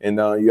 And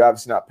you're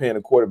obviously not paying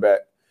a quarterback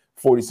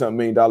 $40-something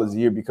million a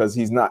year because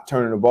he's not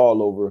turning the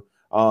ball over.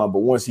 But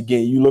once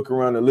again, you look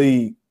around the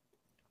league,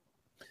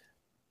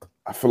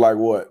 I feel like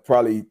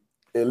probably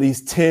at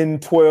least 10,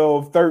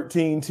 12,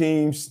 13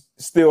 teams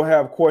still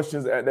have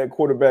questions at that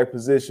quarterback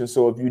position.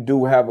 So if you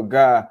do have a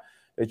guy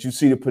that you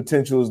see the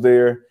potential is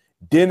there,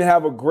 didn't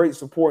have a great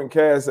supporting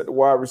cast at the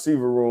wide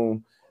receiver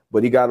room,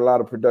 but he got a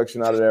lot of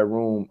production out of that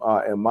room,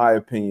 in my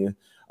opinion.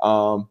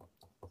 I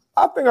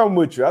think I'm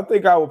with you. I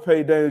think I would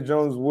pay Daniel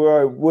Jones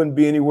where it wouldn't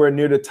be anywhere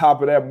near the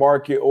top of that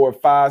market or a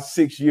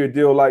 5-6 year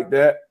deal like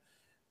that.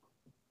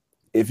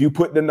 If you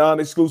put the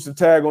non-exclusive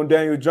tag on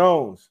Daniel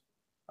Jones,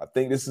 I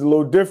think this is a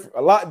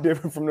lot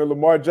different from the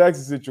Lamar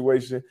Jackson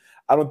situation.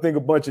 I don't think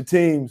a bunch of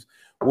teams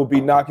will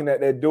be knocking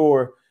at that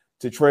door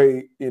to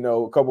trade,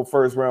 a couple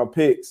first-round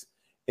picks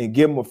and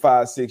give him a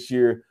 5-6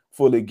 year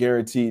fully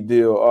guaranteed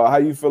deal. How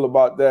you feel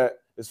about that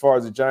as far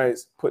as the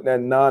Giants putting that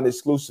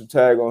non-exclusive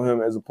tag on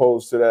him as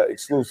opposed to that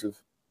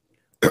exclusive?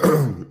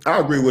 I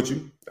agree with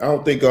you. I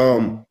don't think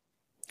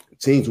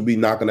teams will be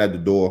knocking at the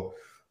door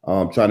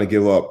trying to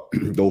give up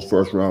those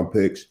first-round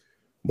picks.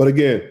 But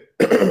again,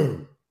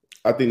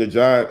 I think the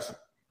Giants,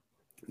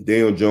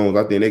 Daniel Jones,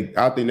 I think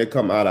they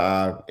come out of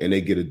eye and they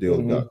get a deal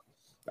done.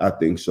 I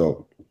think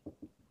so.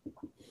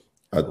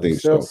 We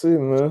shall see,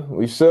 man.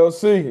 We shall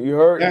see. You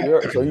heard.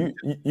 So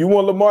you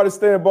want Lamar to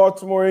stay in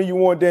Baltimore and you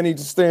want Danny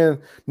to stay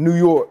in New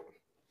York?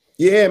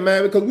 Yeah,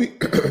 man, because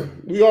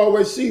we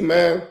always see,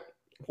 man,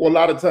 for a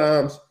lot of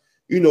times,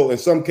 in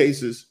some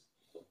cases,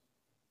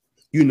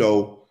 in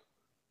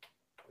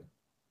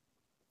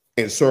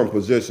certain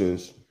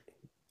positions,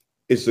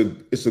 it's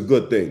a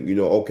good thing.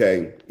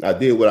 Okay, I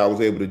did what I was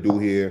able to do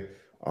here.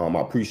 I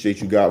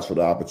appreciate you guys for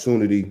the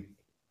opportunity.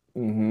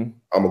 I'm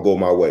gonna go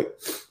my way.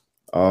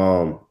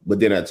 But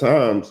then at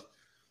times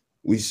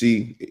we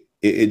see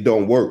it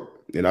don't work.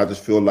 And I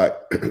just feel like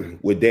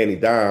with Danny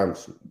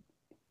Dimes,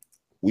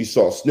 we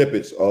saw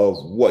snippets of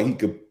what he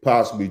could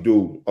possibly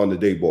do on the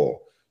day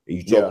ball.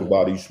 And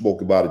you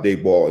spoke about a day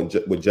ball and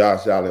with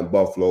Josh Allen in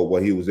Buffalo,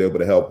 where he was able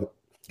to help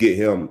get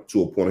him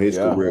to a point in his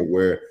career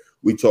where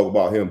we talk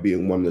about him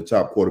being one of the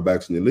top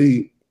quarterbacks in the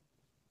league.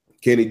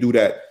 Can he do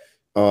that?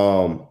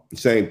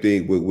 Same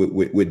thing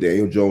with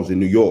Daniel Jones in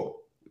New York.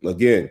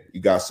 Again,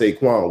 you got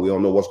Saquon. We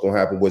don't know what's going to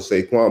happen with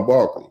Saquon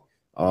Barkley.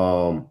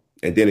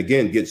 And then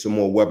again, get some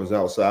more weapons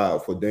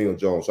outside for Daniel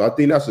Jones. So I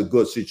think that's a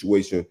good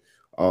situation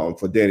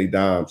for Danny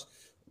Dimes.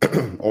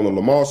 On the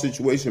Lamar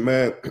situation,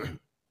 man,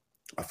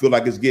 I feel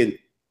like it's getting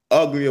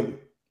uglier.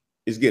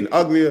 It's getting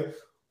uglier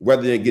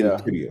rather than getting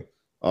prettier.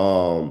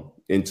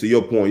 And to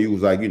your point, you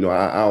was like, I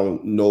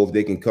don't know if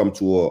they can come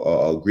to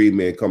a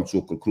agreement, come to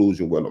a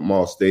conclusion where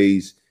Lamar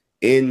stays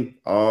in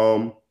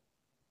Baltimore.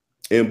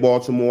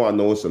 I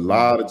know it's a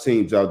lot of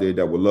teams out there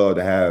that would love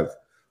to have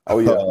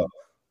a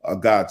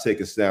guy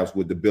taking snaps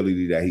with the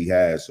ability that he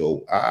has.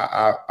 So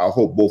I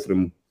hope both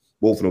of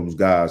those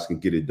guys can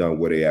get it done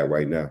where they at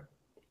right now.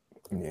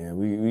 Yeah,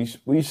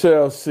 we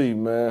shall see,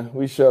 man.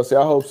 We shall see.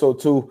 I hope so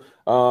too.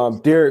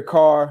 Derek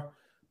Carr,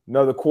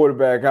 another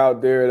quarterback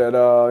out there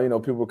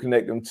that people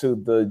connect him to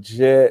the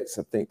Jets.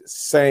 I think the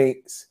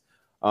Saints.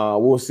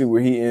 We'll see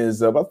where he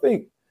ends up. I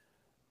think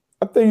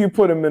you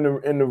put him in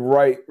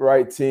the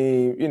right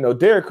team.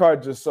 Derek Carr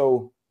just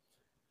so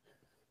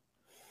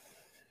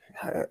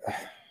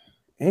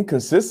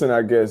inconsistent,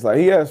 I guess. Like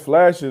he has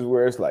flashes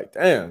where it's like,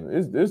 damn,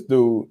 this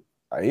dude,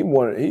 he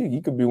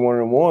could be one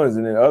of them ones.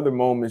 And then other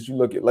moments you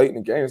look at late in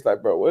the game, it's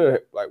like, bro,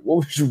 what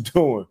was you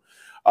doing?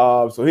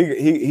 So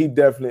he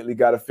definitely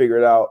got to figure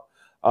it out.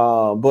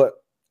 But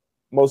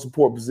most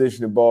important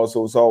position in ball,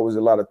 so it's always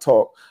a lot of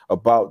talk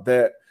about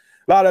that.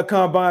 A lot of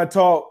combine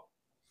talk,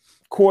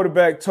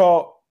 quarterback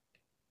talk.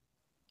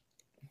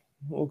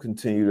 We'll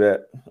continue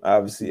that,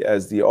 obviously,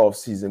 as the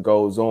offseason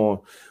goes on.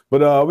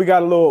 But we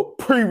got a little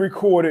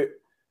pre-recorded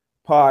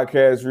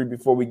podcast read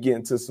before we get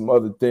into some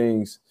other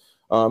things.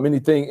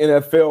 Anything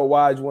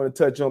NFL-wise you want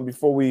to touch on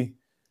before we,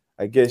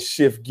 I guess,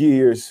 shift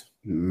gears?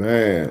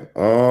 Man,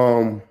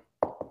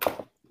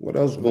 what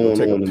else going on?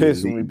 Take a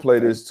piss when we play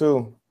this,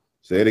 too.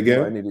 Say it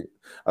again.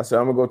 I said,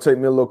 I'm going to go take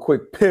me a little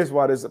quick piss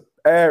while this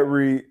ad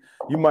read.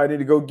 You might need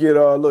to go get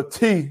a little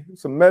tea,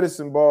 some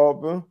medicine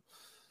ball, man.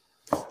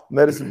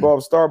 Medicine ball,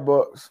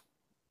 Starbucks.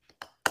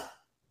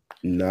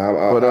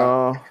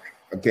 Nah, I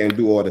can't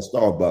do all the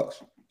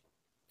Starbucks.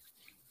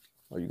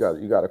 Oh, you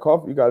got a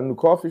coffee? You got a new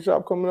coffee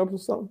shop coming up or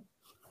something?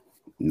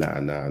 Nah.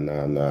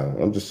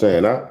 I'm just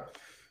saying, I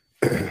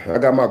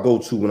got my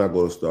go-to when I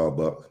go to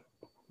Starbucks.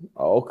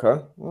 Oh,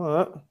 okay. All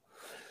right.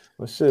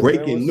 Well, shit,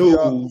 breaking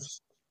news.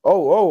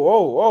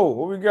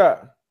 What we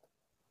got?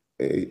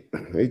 They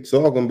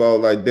talking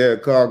about like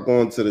Derek Carr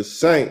going to the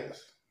Saints.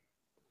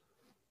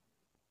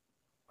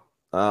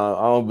 I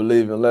don't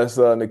believe it unless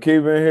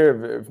Nakiba in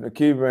here. If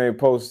Nakiba ain't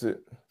posted.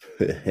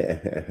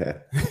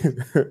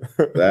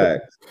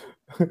 Facts.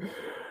 If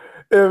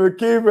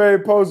Nakiba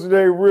ain't posted,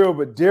 they real.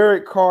 But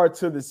Derek Carr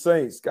to the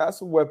Saints. Got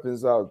some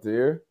weapons out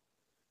there.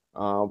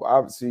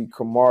 Obviously,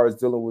 Kamara is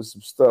dealing with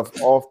some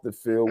stuff off the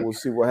field. We'll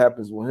see what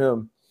happens with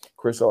him.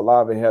 Chris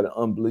Olave had an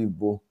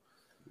unbelievable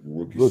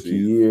rookie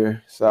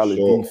year, solid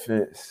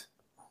defense.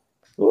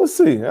 We'll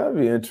see. That'll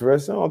be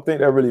interesting. I don't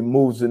think that really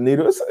moves the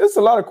needle. It's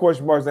a lot of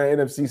question marks in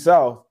the NFC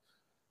South.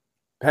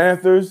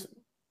 Panthers,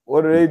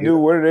 what do they do?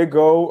 Where do they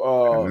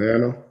go?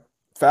 Atlanta.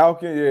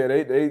 Falcons, yeah,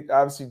 they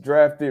obviously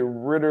drafted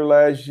Ritter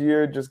last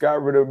year, just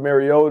got rid of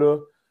Mariota.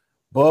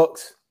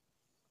 Bucks.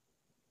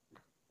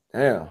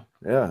 Damn,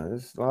 yeah,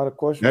 there's a lot of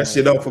questions. That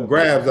shit up for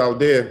grabs out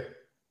there.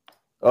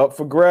 Up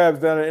for grabs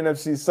down in the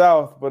NFC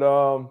South, but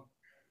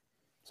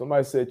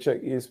somebody said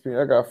check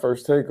ESPN. I got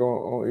First Take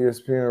on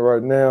ESPN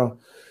right now.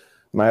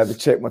 Might have to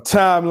check my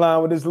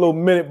timeline with this little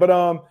minute, but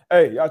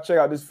hey, y'all check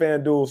out this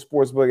FanDuel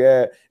Sportsbook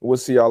ad, and we'll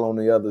see y'all on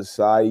the other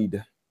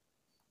side.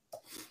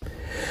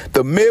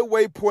 The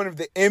midway point of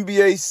the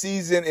NBA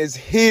season is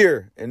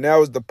here, and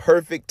now is the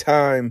perfect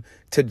time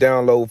to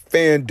download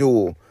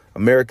FanDuel,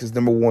 America's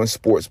 #1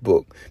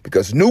 sportsbook,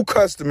 because new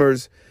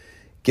customers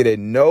get a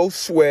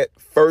no-sweat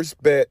first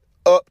bet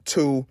up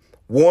to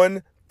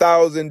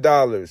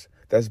 $1,000.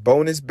 That's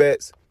bonus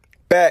bets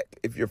back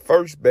if your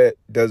first bet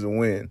doesn't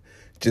win.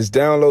 Just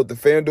download the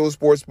FanDuel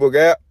Sportsbook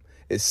app.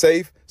 It's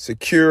safe,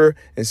 secure,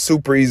 and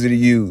super easy to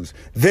use.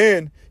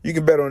 Then you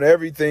can bet on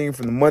everything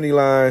from the money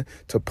line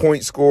to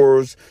point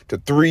scores to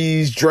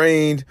threes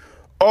drained,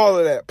 all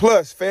of that.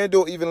 Plus,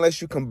 FanDuel even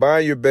lets you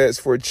combine your bets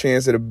for a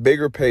chance at a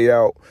bigger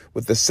payout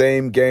with the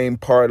same game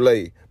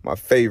parlay, my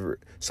favorite.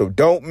 So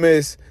don't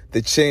miss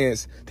the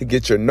chance to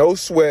get your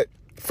no-sweat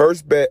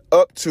first bet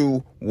up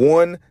to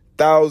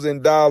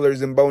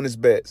 $1,000 in bonus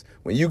bets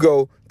when you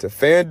go to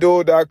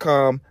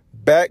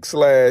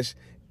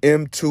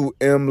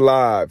FanDuel.com/M2M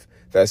Live.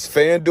 That's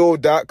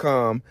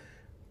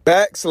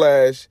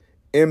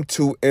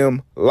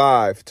FanDuel.com/M2M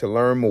Live to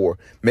learn more.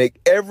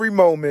 Make every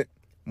moment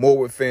more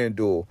with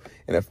FanDuel,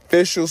 an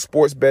official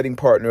sports betting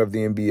partner of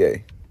the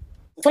NBA.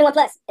 21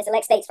 plus in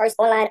select states. First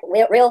online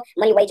real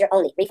money wager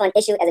only. Refund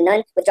issued as a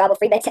non-withdrawable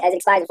free bet as it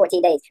expires in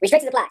 14 days.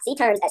 Restrictions apply. See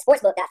terms at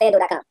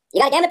sportsbook.fanduel.com.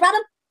 You got a gambling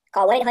problem?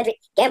 Call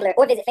 1-800-GAMBLER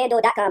or visit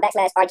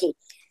FanDuel.com/RG.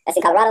 That's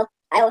in Colorado,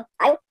 Iowa,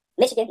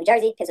 Michigan, New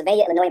Jersey,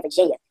 Pennsylvania, Illinois, and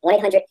Virginia.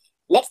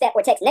 1-800-NEXT-STEP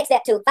or text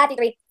NEXT-STEP to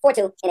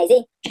 53342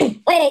 NAZ.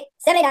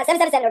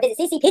 1-888-789-777 or visit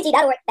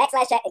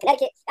ccpg.org/chat in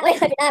Connecticut.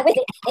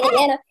 1-800-9-WIZIT in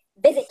Indiana.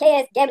 Visit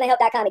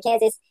ksgamblinghelp.com in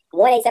Kansas.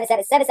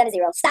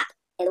 1-877-770-STOP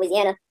in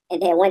Louisiana.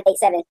 And then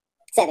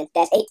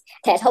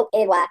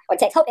 1-877-8-HOPE-NY or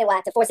text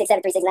HOPE-NY to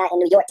 467-369 in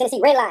New York. Tennessee,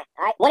 red line.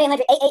 All right,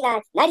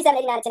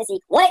 1-800-889-9789 in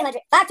Tennessee.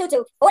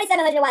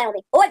 1-800-522-4700 in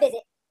Wyoming. Or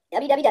visit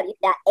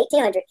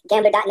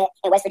www.1800gambler.net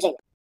in West Virginia.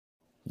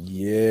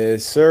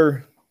 Yes,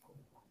 sir.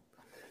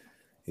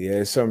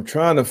 Yeah, so I'm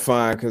trying to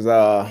find because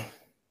I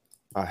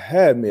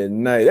had me a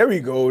night. There we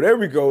go.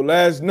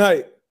 Last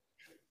night.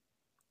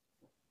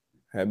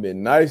 Had me a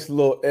nice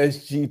little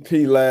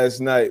SGP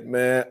last night,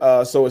 man.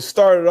 So it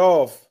started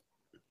off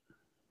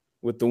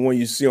with the one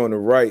you see on the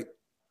right.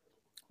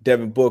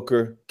 Devin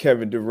Booker,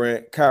 Kevin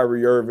Durant,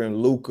 Kyrie Irving,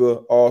 Luka,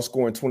 all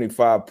scoring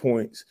 25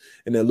 points,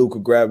 and then Luka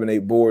grabbing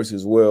 8 boards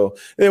as well.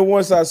 Then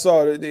once I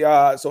saw the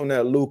odds on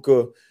that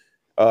Luka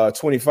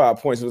 25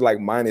 points, it was like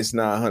minus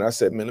 900. I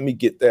said, man, let me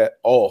get that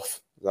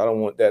off. I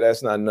don't want that.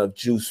 That's not enough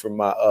juice for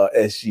my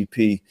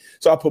SGP.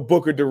 So I put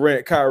Booker,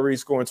 Durant, Kyrie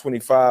scoring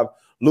 25,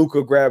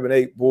 Luka grabbing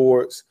 8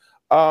 boards.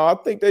 I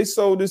think they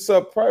sold this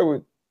up probably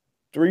with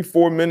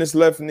 3-4 minutes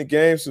left in the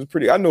game. So it's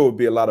I know it would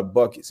be a lot of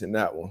buckets in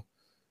that one.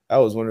 That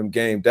was one of them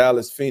games.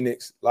 Dallas,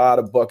 Phoenix, a lot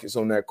of buckets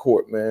on that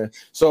court, man.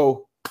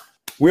 So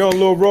we're on a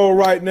little roll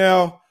right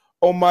now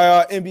on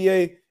my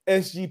NBA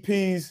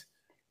SGPs.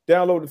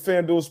 Download the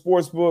FanDuel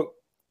Sportsbook.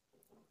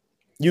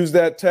 Use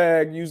that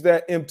tag. Use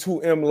that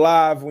M2M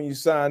Live when you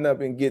sign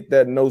up and get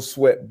that no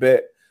sweat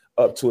bet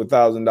up to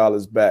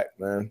 $1,000 back,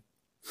 man.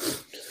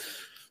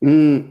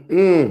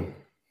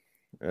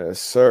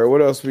 Yes, sir.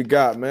 What else we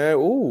got, man?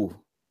 Ooh,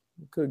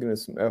 we could get into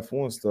some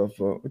F1 stuff.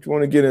 What you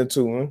want to get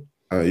into, huh?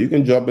 You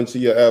can jump into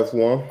your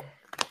F1.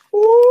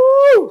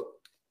 Woo!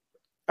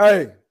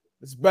 Hey,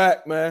 it's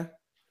back, man.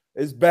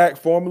 It's back.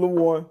 Formula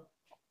One.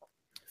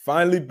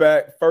 Finally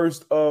back.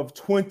 First of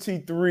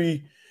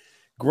 23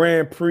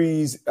 Grand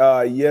Prix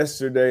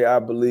yesterday, I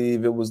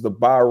believe. It was the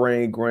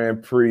Bahrain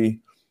Grand Prix,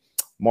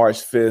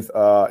 March 5th.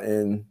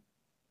 And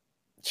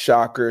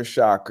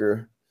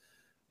shocker,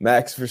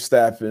 Max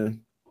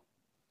Verstappen,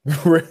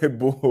 Red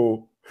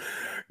Bull,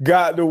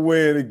 got the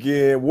win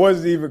again.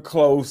 Wasn't even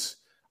close.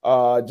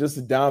 Just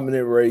a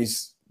dominant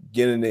race,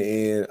 getting the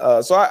end.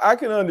 So I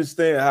can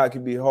understand how it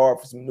can be hard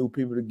for some new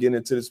people to get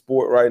into the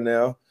sport right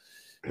now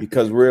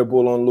because Red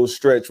Bull on a little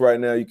stretch right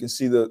now. You can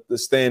see the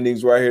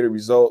standings right here, the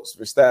results.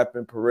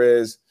 Verstappen,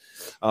 Perez,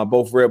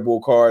 both Red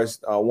Bull cars,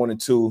 1 and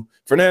 2.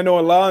 Fernando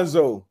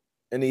Alonso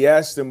and the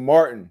Aston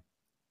Martin,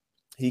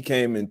 he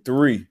came in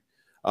 3,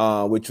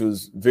 which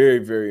was very,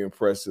 very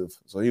impressive.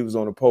 So he was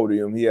on the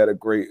podium. He had a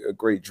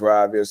great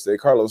drive yesterday.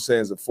 Carlos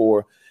Sainz at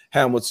 4.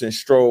 Hamilton,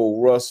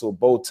 Stroll, Russell,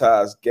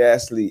 Bottas,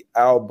 Gasly,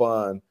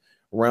 Albon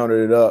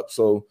rounded it up.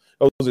 So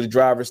those are the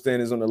driver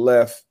standings on the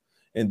left.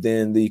 and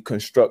then the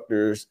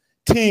constructors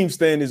team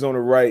standings on the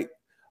right.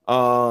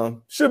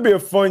 Should be a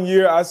fun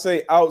year. I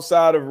say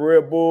outside of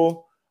Red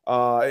Bull,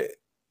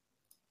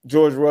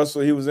 George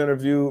Russell, he was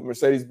interviewed,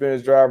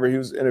 Mercedes-Benz driver, he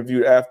was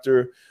interviewed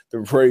after the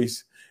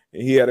race,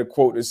 and he had a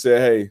quote that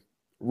said, hey,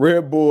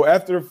 Red Bull,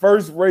 after the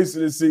first race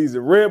of the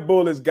season, Red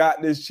Bull has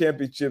got this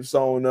championship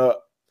sewn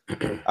up.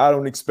 I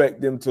don't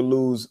expect them to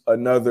lose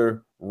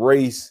another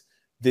race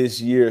this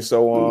year.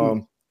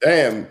 So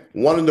damn,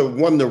 one of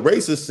the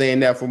racers saying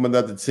that from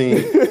another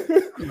team.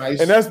 Nice.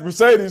 And that's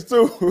Mercedes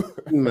too.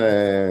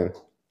 Man.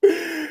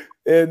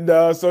 And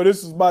so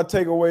this is my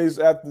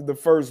takeaways after the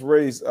first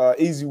race.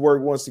 Easy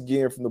work once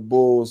again from the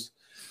Bulls.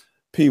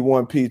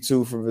 P1,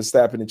 P2 from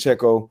Verstappen and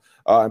Checo.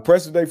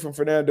 Impressive day from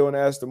Fernando and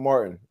Aston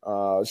Martin.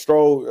 Lance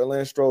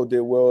Stroll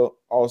did well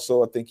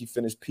also. I think he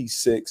finished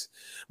P6.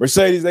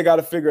 Mercedes, they got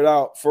to figure it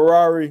out.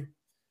 Ferrari,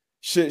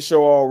 shit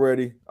show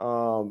already.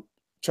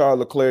 Charles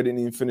Leclerc didn't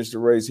even finish the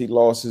race. He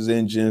lost his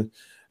engine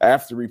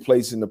after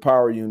replacing the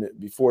power unit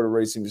before the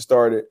race even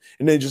started.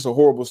 And then just a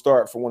horrible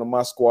start for one of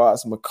my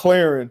squads.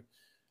 McLaren,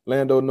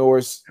 Lando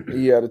Norris,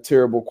 he had a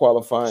terrible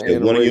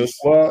qualifying. One of your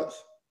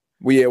squads?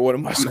 Well, yeah, one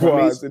of my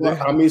squads.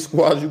 How many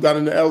squads you got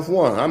in the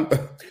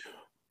F1?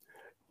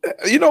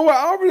 You know what?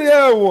 I don't really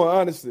have one,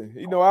 honestly.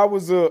 You know, I'm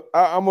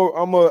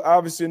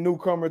obviously a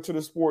newcomer to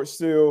the sport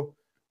still.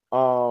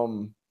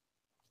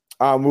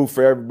 I'll move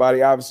for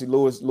everybody. Obviously,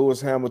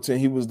 Lewis Hamilton,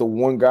 he was the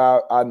one guy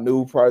I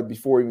knew probably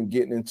before even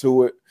getting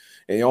into it.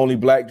 And the only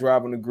black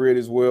driver on the grid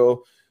as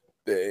well.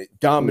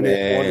 Dominant.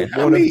 Man,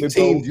 how many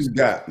teams you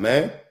got,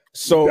 man?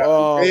 So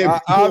I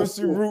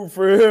obviously root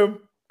for him.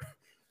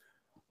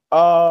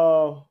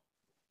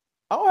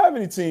 I don't have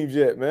any teams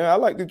yet, man. I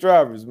like the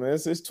drivers, man.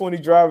 It's 20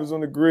 drivers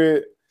on the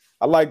grid.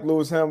 I like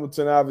Lewis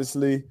Hamilton,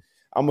 obviously.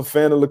 I'm a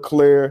fan of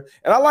Leclerc.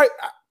 And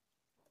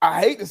I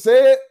hate to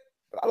say it,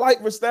 but I like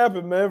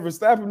Verstappen, man.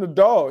 Verstappen the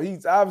dog.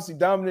 He's obviously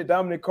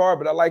dominant car,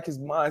 but I like his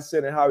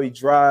mindset and how he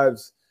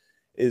drives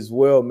as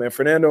well, man.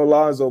 Fernando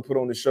Alonso put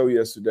on the show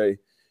yesterday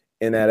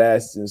in that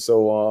Aston.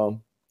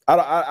 So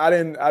I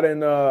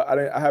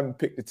haven't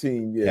picked the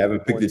team yet. You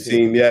haven't picked the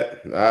team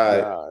yet? All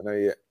right. Nah, not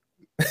yet.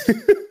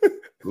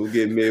 We'll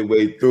get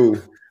midway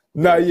through.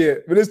 Not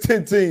yet, but it's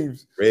 10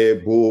 teams.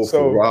 Red Bull,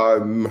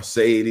 Ferrari,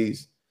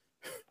 Mercedes.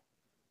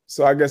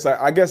 So I guess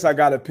I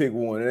gotta pick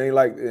one. It ain't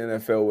like the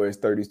NFL where it's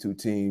 32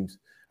 teams.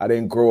 I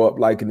didn't grow up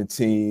liking the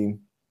team.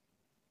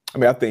 I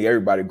mean, I think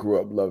everybody grew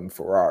up loving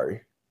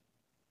Ferrari.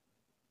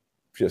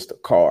 Just a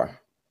car.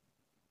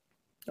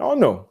 I don't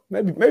know.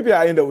 Maybe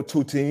I end up with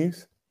 2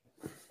 teams.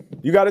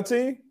 You got a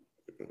team?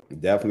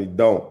 Definitely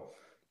don't.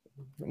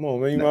 Come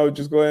on, man. You might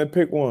just go ahead and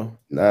pick one.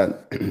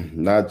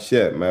 Not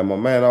yet, man. My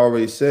man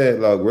already said,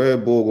 like,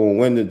 Red Bull gonna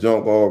win the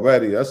junk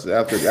already. That's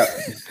after that.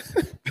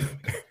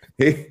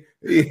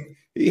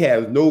 He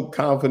has no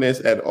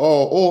confidence at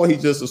all, or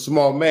he's just a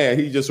smart man.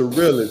 He's just a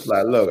realist.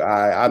 Like, look,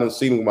 I done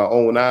seen with my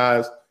own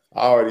eyes.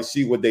 I already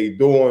see what they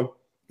doing.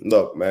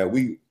 Look, man,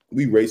 we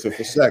racing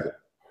for second.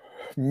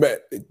 Man,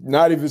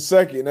 not even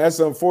second. That's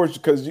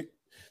unfortunate because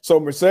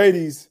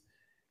Mercedes,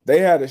 they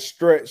had a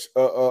stretch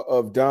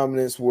of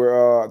dominance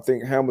where I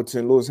think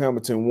Lewis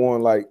Hamilton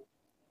won like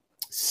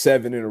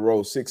 7 in a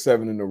row, 6,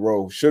 7 in a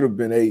row. Should have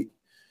been 8.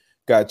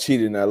 Got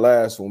cheated in that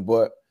last one.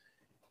 But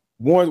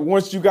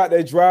once you got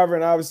that driver,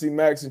 and obviously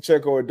Max and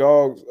Checo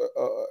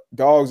are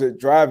dogs at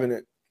driving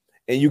it,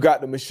 and you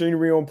got the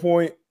machinery on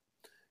point,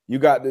 you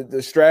got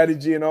the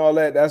strategy and all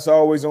that, that's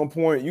always on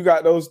point. You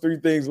got those 3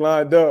 things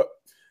lined up.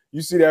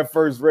 You see that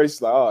first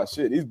race, like, oh,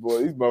 shit, these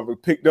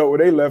motherfuckers picked up where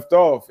they left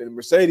off. And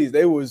Mercedes,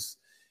 they was,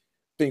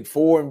 I think,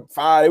 4 and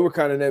 5. They were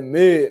kind of in that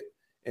mid.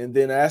 And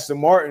then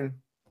Aston Martin,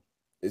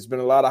 it's been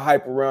a lot of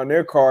hype around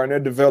their car and their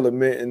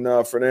development.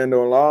 And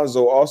Fernando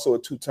Alonso, also a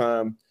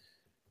 2-time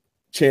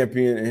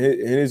champion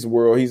in his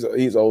world.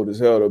 He's old as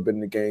hell, though. Been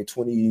in the game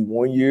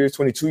 21 years,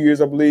 22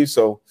 years, I believe.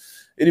 So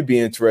it'd be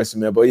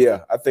interesting, man. But,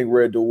 yeah, I think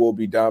Red Bull will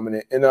be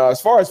dominant. And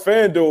as far as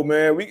FanDuel,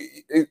 man,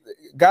 it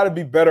got to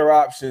be better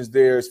options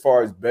there as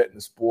far as betting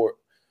the sport.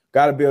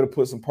 Got to be able to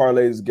put some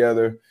parlays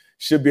together.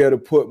 Should be able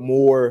to put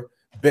more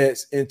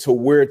bets into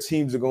where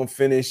teams are going to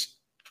finish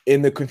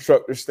in the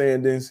constructor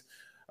standings.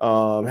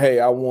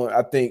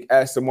 I think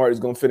Aston Martin is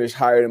going to finish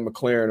higher than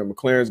McLaren, and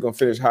McLaren is going to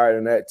finish higher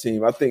than that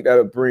team. I think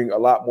that'll bring a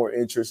lot more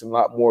interest and a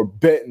lot more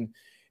betting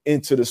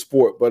into the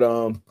sport. But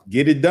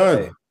get it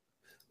done. Hey,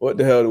 what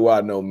the hell do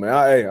I know,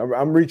 man?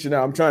 I'm reaching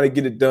out. I'm trying to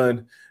get it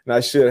done, and I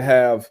should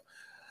have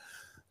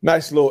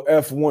nice little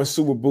F1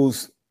 super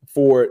boost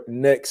for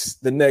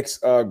the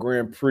next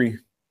Grand Prix,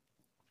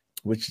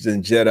 which is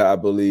in Jeddah, I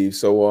believe.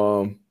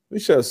 So we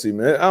shall see,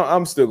 man.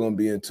 I'm still gonna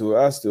be into it.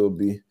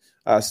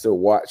 I still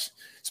watch.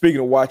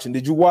 Speaking of watching,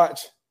 did you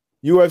watch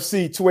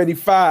UFC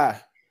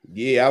 285?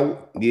 Yeah,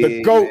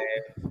 the GOAT.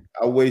 Man.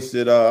 I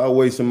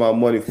wasted my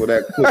money for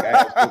that quick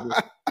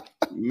ass.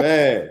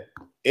 Man,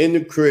 in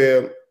the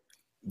crib,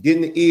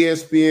 getting the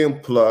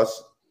ESPN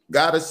Plus.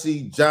 Got to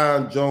see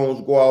John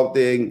Jones go out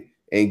there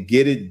and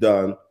get it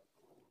done.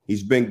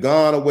 He's been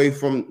gone away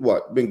from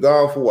what? Been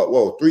gone for what?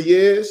 Whoa, 3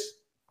 years?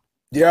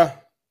 Yeah.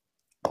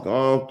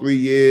 gone 3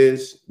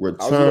 years, I was a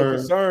returned. little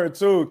concerned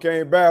too.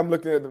 Came back. I'm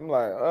looking at them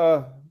like,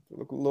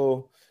 look a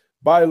little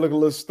body, look a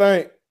little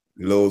stank.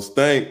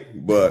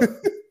 But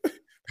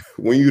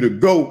when you the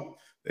GOAT,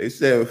 they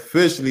said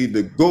officially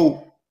the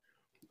GOAT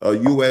of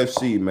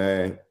UFC,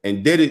 man,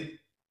 and did it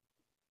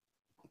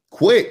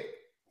quick.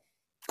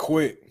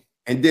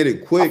 And did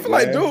it quick. I feel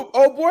like, dude,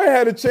 old boy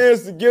had a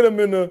chance to get him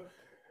in the,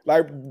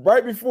 like,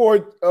 right before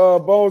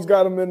Bones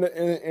got him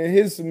in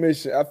his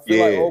submission. I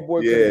feel like old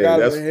boy could have got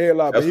him in the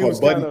headlock. That's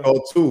what Buddy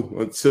thought too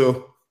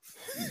until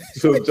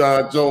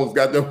John Jones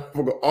got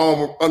the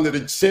arm under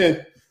the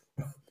chin.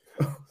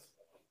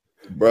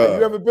 Bro,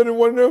 you ever been in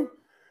one of them?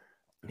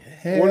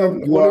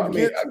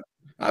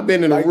 I've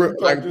been in like,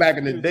 like back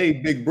in the day.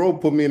 Big Bro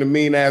put me in a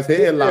mean ass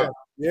headlock.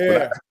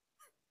 Yeah.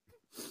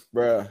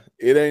 Bruh,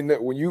 it ain't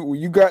that when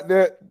you got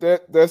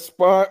that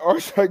spine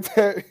arch like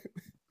that.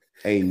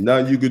 Ain't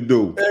nothing you could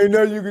do. Ain't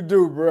nothing you could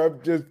do, bro.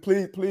 Just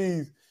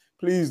please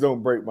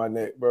don't break my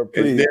neck, bro.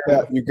 Please,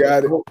 you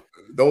got it.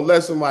 Don't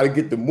let somebody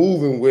get to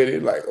moving with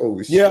it. Like, oh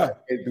shit, I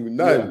can't do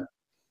nothing.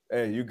 Yeah.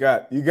 Hey, you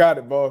got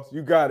it, boss.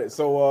 You got it.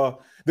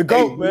 So the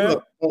GOAT, man.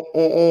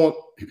 Look,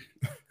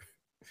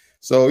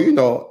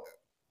 so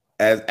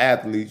as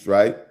athletes,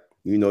 right?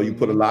 You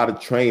put a lot of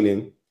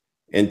training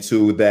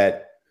into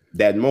that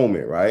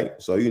moment, right?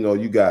 So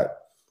you got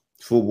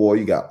football,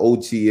 you got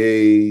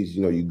OTAs,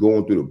 you're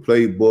going through the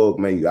playbook,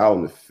 man. You're out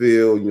in the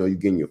field, you're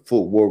getting your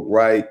footwork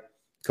right.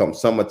 Come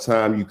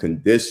summertime, you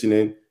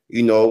conditioning,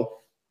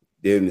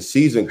 then the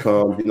season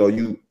comes,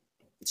 you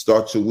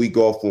start your week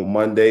off on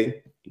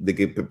Monday to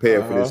get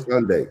prepared for this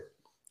Sunday.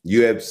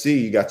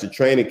 UFC, you got your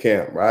training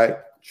camp, right?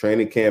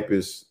 Training camp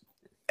is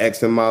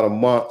X amount of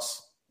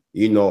months.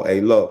 Hey,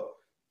 look,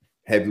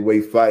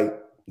 heavyweight fight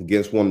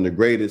against one of the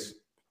greatest.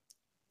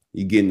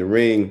 You get in the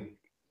ring,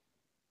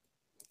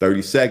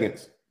 30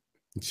 seconds,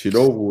 shit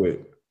over with.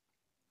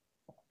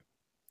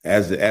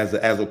 As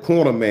a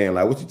corner man,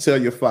 like what you tell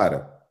your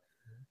fighter?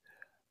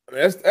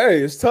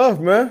 It's tough,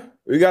 man.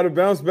 We got to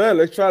bounce back.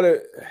 Let's try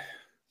to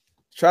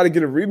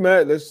get a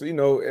rematch.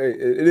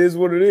 It is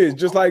what it is.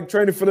 Just like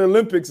training for the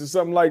Olympics or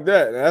something like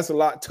that. And that's a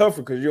lot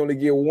tougher because you only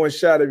get one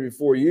shot every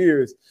 4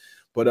 years.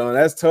 But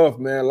that's tough,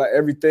 man. Like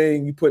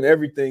you put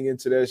everything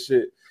into that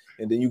shit,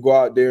 and then you go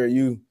out there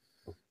and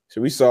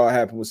So we saw it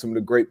happen with some of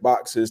the great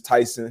boxers.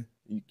 Tyson,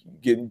 you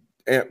getting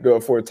amped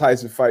up for a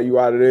Tyson fight, you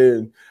out of there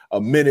in a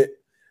minute.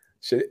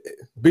 Should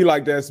be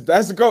like that.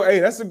 That's a GOAT. Hey,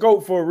 that's a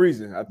GOAT for a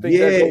reason. I think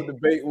that GOAT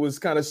debate was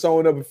kind of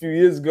showing up a few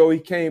years ago. He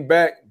came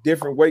back,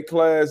 different weight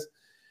class,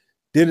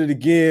 did it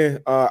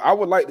again. I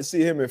would like to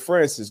see him and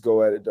Francis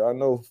go at it, though. I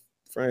know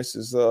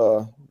Francis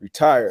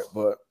retired,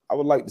 but I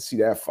would like to see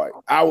that fight.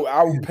 I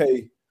would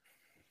pay.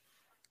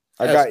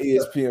 I got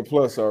ESPN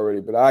Plus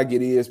already, but I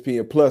get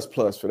ESPN Plus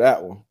for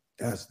that one.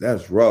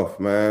 That's rough,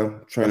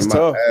 man.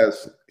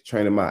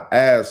 Training my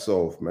ass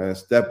off, man.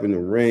 Step in the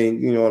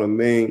ring, you know what I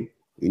mean?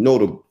 The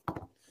corner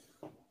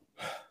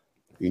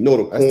in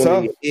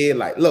your ear,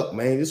 like, look,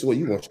 man, this is where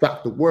you're gonna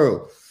shock the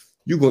world.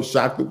 You're gonna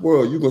shock the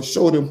world. You're gonna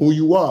show them who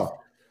you are.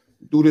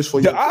 Do this for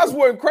you. The odds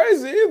weren't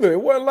crazy either.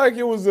 It wasn't like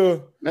it was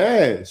a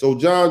man. So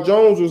John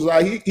Jones was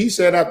like, he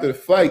said after the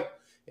fight,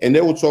 and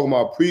they were talking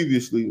about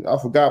previously. I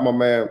forgot my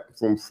man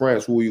from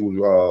France who he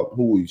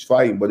was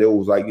fighting, but it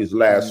was like his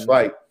last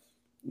fight.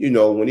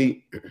 When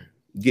he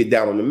get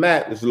down on the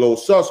mat, it's a little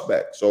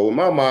suspect. So in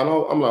my mind,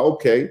 I'm like,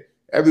 okay,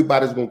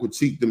 everybody's gonna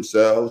critique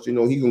themselves. He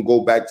gonna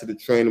go back to the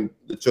training,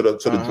 to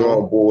the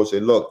drawing board, and say,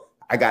 look,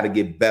 I got to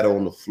get better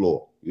on the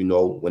floor.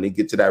 When they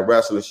get to that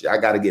wrestling shit, I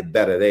got to get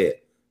better there.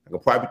 I can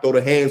probably throw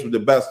the hands with the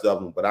best of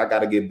them, but I got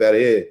to get better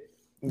here.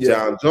 Yeah.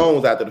 John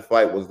Jones after the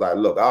fight was like,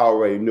 look, I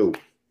already knew.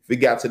 If it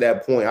got to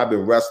that point, I've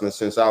been wrestling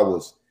since I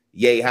was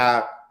yay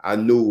high. I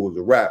knew it was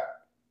a wrap.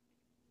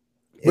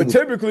 But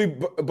typically,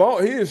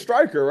 he is a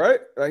striker, right?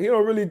 Like, he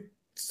don't really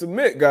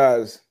submit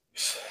guys.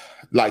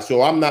 Like,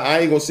 so I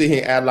ain't gonna sit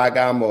here and act like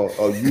I'm a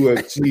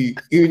UFC,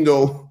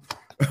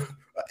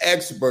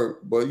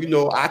 expert, but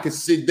I can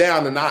sit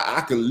down and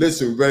I can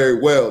listen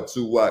very well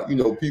to what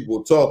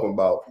people are talking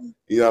about.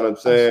 You know what I'm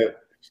saying?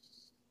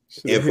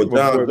 And for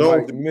John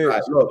Jones,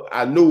 like, look,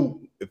 I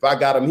knew if I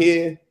got him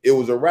here, it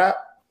was a wrap.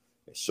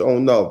 Sure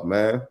enough,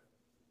 man.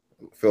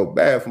 I felt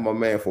bad for my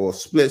man for a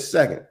split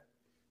second.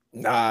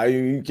 Nah,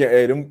 you can't.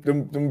 Hey,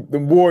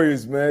 them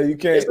Warriors, man. You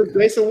can't.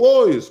 They some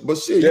Warriors, but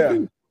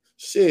shit,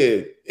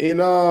 shit.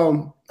 And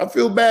I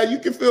feel bad. You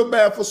can feel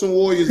bad for some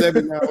Warriors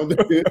every now and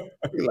then.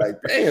 You're like,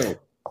 damn.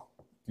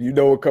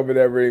 What coming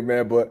that ring,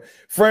 man. But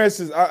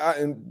Francis,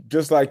 and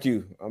just like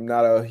you, I'm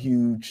not a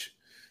huge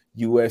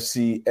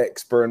UFC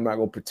expert. I'm not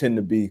gonna pretend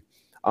to be.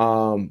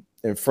 And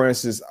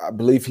Francis, I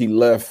believe he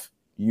left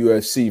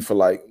UFC for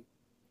like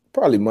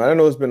probably money. I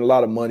know there's been a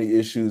lot of money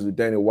issues with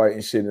Dana White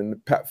and shit, and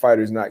the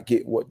fighters not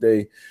get what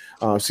they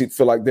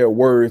feel like they're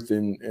worth,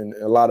 and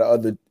a lot of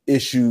other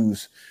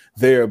issues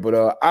there.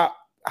 But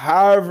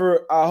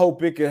however, I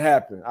hope it can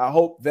happen. I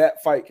hope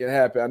that fight can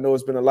happen. I know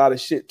it's been a lot of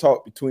shit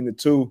talk between the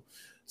two.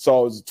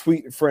 So it was a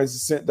tweet that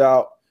Francis sent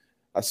out.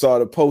 I saw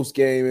the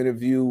post-game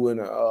interview when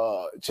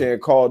Chan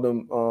called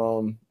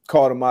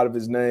called him out of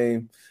his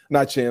name.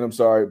 Not Chan, I'm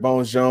sorry,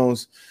 Bones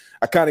Jones.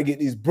 I kind of get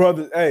these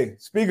brothers. Hey,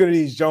 speaking of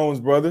these Jones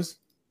brothers.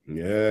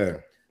 Yeah.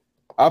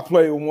 I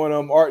played with one of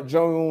them, Art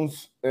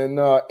Jones, in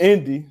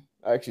Indy.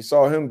 I actually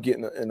saw him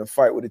getting in a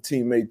fight with a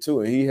teammate too,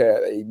 and he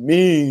had a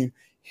mean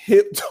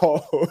hip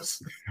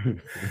toss.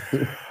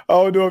 I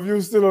don't know if you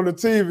were still on the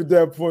team at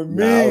that point.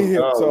 Mean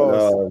hip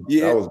toss.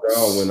 I was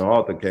gone when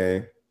Arthur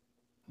came.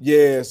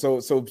 Yeah,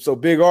 so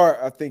Big Art,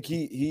 I think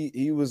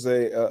he was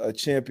a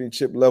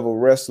championship level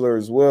wrestler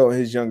as well in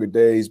his younger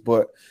days.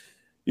 But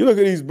you look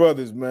at these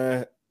brothers,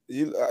 man.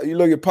 You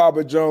look at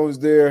Papa Jones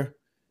there.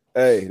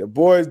 Hey, the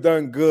boy's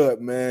done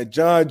good, man.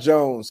 John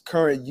Jones,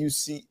 current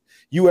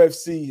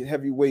UFC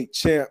heavyweight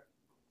champ,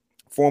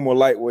 former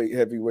lightweight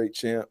heavyweight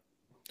champ,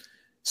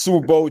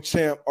 Super Bowl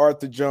champ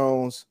Arthur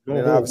Jones.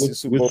 And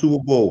obviously which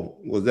Super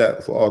Bowl was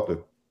that for Arthur?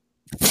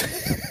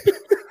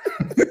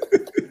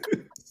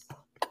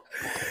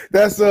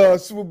 That's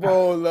Super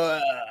Bowl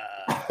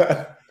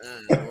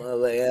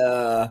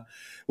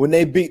when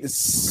they beat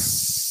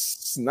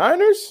the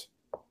Niners,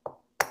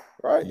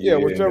 right? Yeah,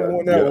 whichever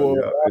one that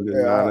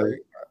was.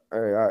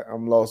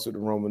 I'm lost with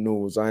the Roman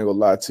numerals. I ain't gonna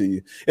lie to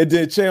you. And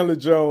then Chandler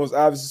Jones,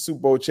 obviously Super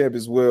Bowl champ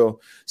as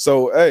well.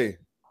 So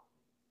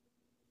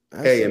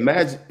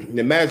imagine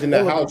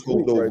that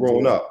household though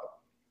growing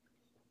up.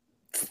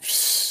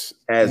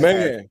 As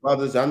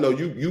brothers, I know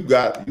you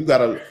got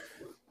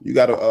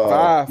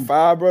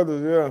five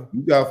brothers, yeah.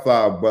 You got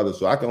 5 brothers,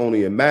 so I can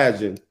only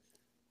imagine.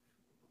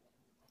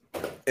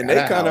 And they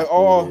kind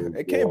of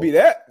they can't be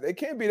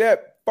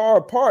that far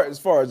apart as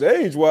far as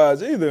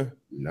age-wise either.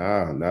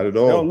 Nah, not at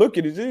all. Don't look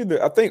at it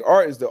either. I think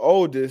Art is the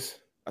oldest.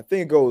 I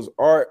think it goes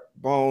Art,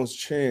 Bones,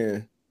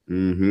 Chan. I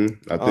think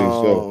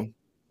so.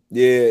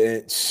 Yeah,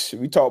 and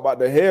we talk about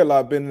the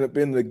hairline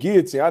been the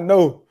guillotine. I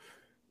know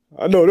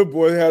the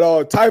boy had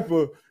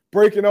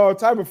breaking all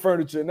type of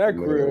furniture in that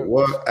crib.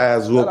 What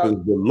ass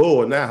whoopings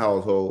galore in that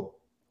household.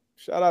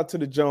 Shout out to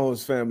the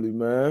Jones family,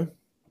 man.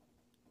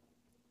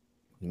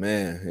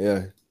 Man,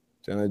 yeah.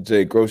 John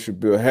J. grocery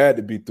bill had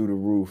to be through the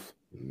roof.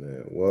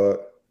 Man,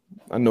 what?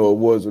 I know it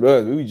was with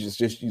us. We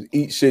just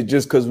eat shit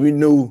just because we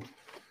knew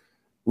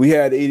we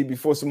had to eat it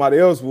before somebody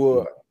else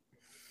would.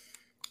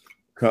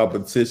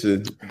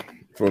 Competition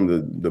from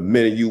the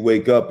minute you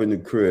wake up in the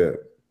crib.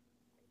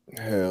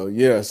 Hell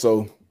yeah.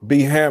 So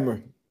B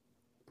Hammer.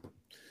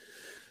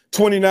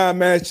 29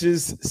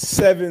 matches,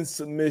 7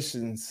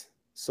 submissions.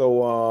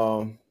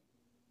 So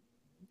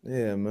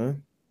yeah,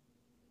 man.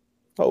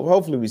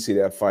 Hopefully we see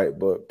that fight,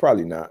 but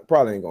probably not.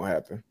 Probably ain't gonna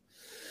happen.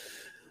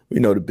 We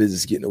know the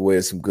business getting away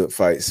with some good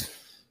fights.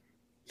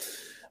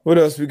 What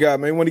else we got,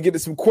 man? Want to get to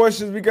some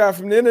questions we got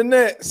from the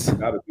internet?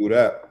 Got to do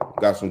that.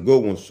 Got some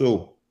good ones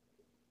too.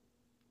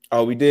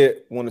 Oh, we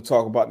did want to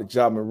talk about the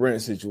job and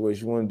rent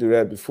situation. You want to do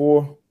that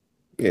before?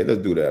 Yeah,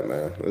 let's do that,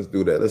 man. Let's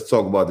do that. Let's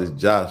talk about this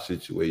job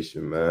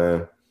situation,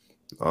 man.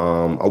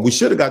 We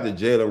should have got the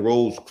Jalen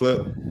Rose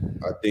clip.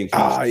 I think.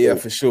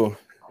 For sure.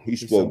 He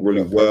spoke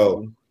really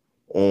well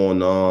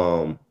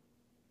on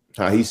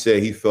how he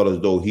said he felt as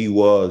though he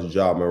was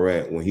Ja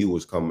Morant when he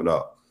was coming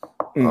up.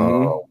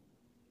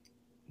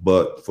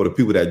 But for the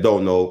people that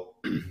don't know,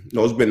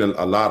 it's been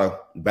a lot of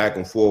back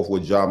and forth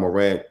with Ja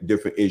Morant,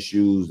 different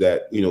issues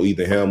that,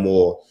 either him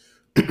or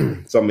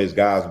some of his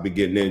guys will be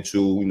getting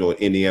into,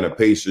 Indiana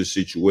Pacers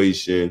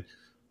situation.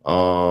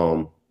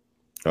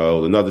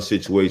 Another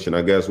situation,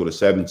 I guess, with a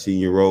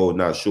 17-year-old,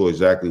 not sure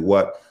exactly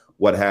what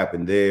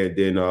happened there.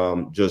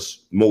 Then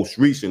just most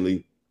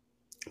recently,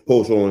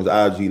 posted on his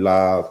IG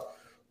Live,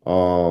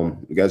 I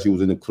guess he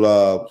was in the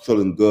club,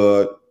 feeling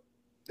good,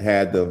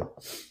 had the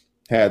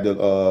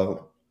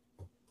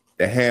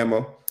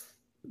hammer,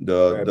 had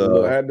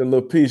the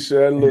little piece,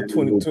 had a little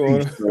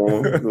 22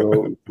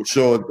 on,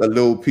 showed a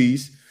little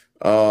piece.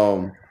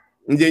 And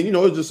then,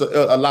 it's just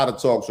a lot of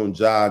talks on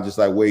Ja, just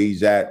like where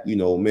he's at,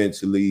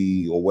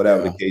 mentally or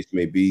whatever the case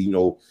may be.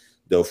 One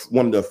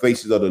of the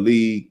faces of the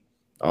league,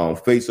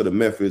 face of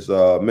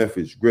the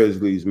Memphis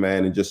Grizzlies,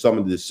 man, and just some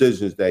of the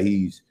decisions that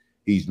he's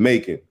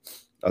making.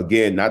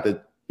 Again, not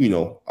that,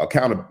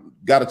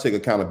 got to take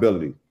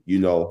accountability,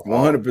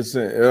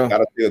 100%. Yeah. Got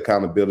to take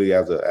accountability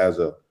as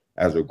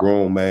a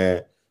grown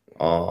man,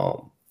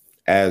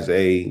 as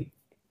a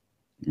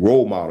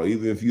role model,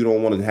 even if you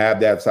don't want to have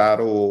that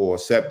title or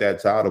accept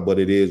that title, but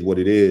it is what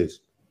it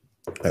is.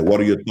 Like, what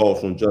are your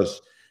thoughts on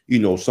just,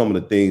 some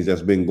of the things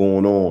that's been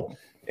going on?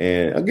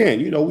 And again,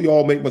 we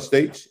all make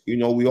mistakes,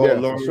 we all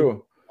learn,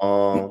 sure.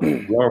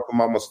 Learn from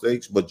our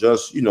mistakes, but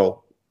just,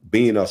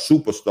 being a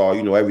superstar,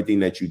 everything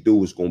that you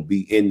do is going to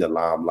be in the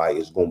limelight,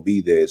 it's going to be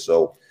there.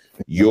 So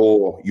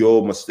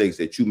your mistakes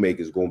that you make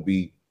is going to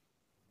be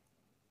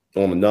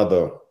on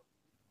another.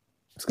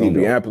 It's gonna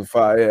be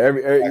amplified.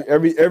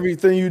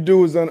 Everything you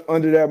do is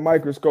under that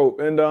microscope,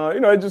 and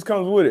it just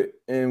comes with it.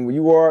 And when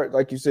you are,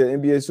 like you said,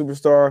 NBA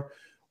superstar,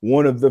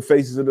 one of the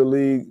faces of the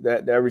league,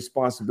 that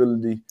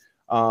responsibility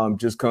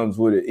just comes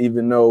with it.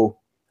 Even though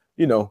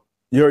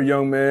you're a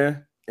young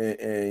man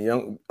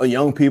and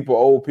young people,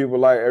 old people,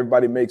 like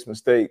everybody makes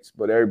mistakes,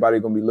 but everybody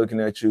gonna be looking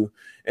at you.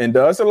 And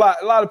it's a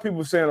lot of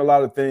people saying a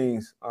lot of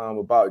things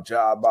about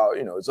Ja, about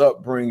his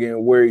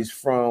upbringing, where he's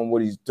from,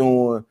 what he's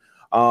doing.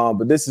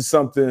 But this is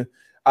something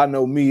I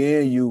know me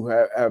and you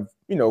have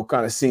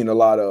kind of seen a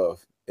lot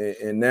of.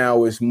 And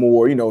now it's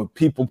more,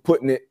 people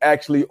putting it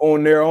actually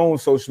on their own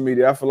social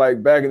media. I feel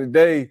like back in the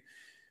day,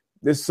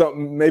 this is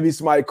something maybe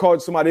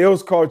somebody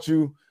else caught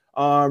you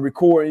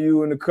recording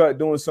you in the cut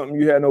doing something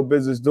you had no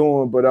business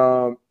doing.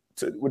 But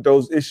with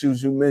those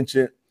issues you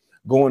mentioned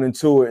going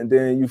into it, and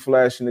then you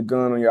flashing the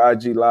gun on your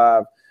IG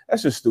live,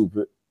 that's just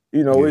stupid.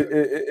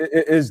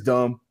 It's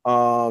dumb.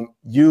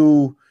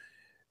 You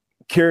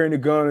carrying a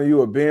gun or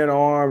you are being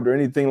armed or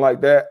anything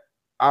like that,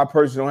 I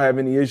personally don't have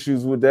any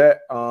issues with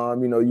that.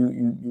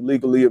 You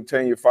legally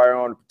obtain your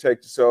firearm to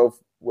protect yourself,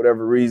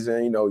 whatever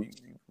reason. You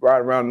ride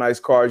around nice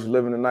cars, you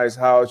live in a nice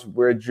house, you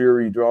wear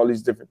jewelry, you do all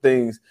these different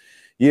things.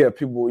 Yeah,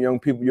 young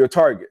people, you're a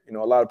target. A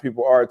lot of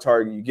people are a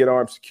target. You get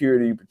armed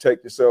security, you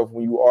protect yourself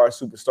when you are a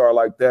superstar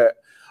like that.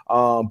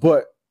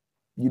 But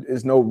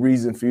there's no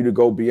reason for you to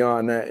go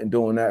beyond that and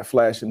doing that,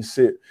 flashing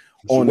shit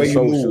on the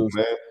socials. Move,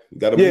 man. You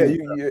gotta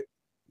move.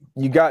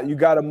 You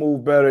got to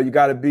move better. You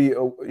got to be,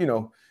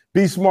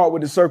 be smart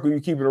with the circle you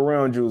keep it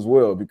around you as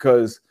well.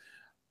 Because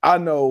I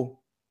know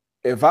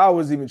if I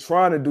was even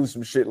trying to do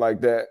some shit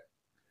like that,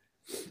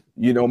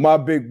 my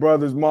big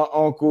brothers, my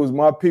uncles,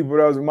 my people,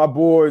 my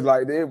boys,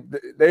 like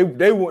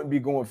they wouldn't be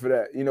going for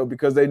that,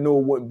 because they knew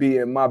it wouldn't be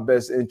in my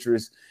best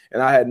interest,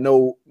 and I had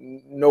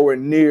nowhere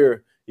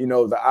near,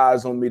 the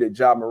eyes on me that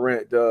Ja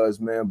Morant does,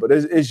 man. But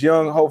it's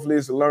young. Hopefully,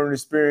 it's a learning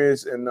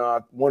experience. And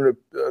one of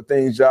the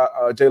things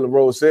Jalen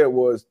Rose said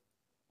was,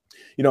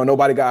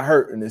 nobody got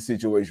hurt in this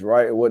situation,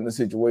 right? It wasn't a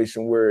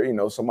situation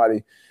where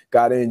somebody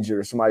got injured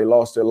or somebody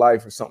lost their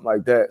life or something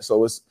like that.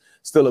 So it's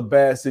still a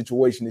bad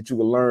situation that you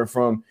can learn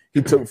from.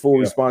 He took full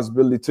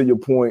responsibility, to your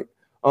point.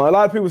 A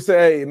lot of people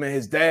say, hey, man,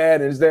 his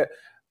dad and his dad.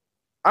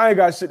 I ain't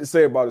got shit to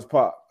say about his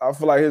pop. I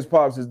feel like his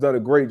pops has done a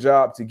great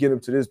job to get him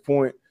to this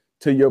point.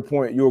 To your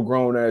point, you're a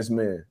grown-ass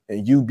man,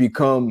 and you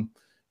become,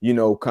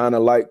 kind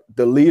of like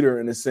the leader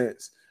in a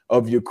sense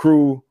of your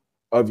crew,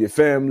 of your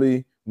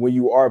family, when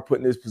you are put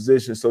in this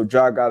position. So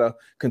Ja got to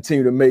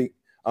continue to make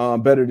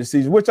better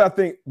decisions, which I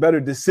think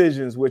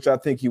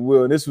he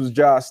will. And this was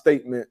Ja's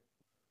statement.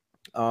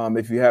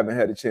 If you haven't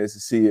had a chance to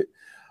see it,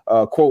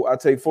 quote, I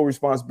take full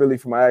responsibility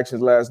for my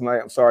actions last night.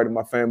 I'm sorry to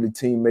my family,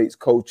 teammates,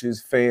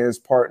 coaches, fans,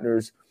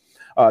 partners,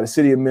 the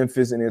city of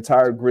Memphis, and the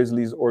entire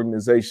Grizzlies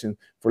organization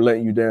for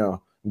letting you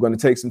down. I'm going to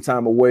take some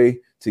time away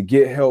to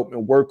get help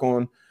and work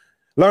on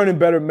learning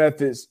better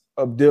methods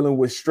of dealing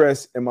with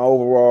stress and my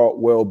overall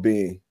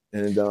well-being.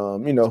 And,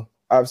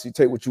 obviously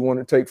take what you want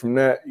to take from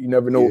that. You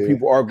never know what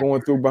people are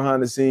going through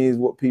behind the scenes,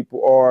 what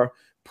people are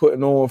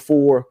putting on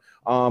for.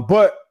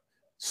 But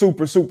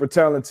super, super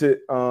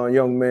talented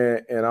young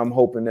man. And I'm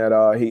hoping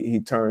that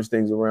he turns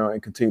things around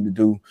and continue to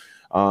do,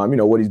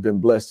 what he's been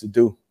blessed to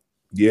do.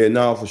 Yeah,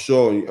 no, for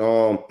sure.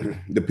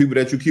 The people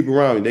that you keep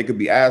around, they could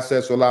be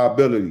assets or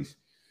liabilities.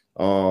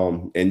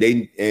 And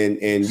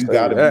you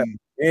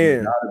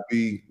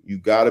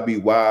gotta be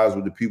wise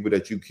with the people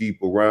that you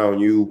keep around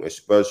you,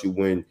 especially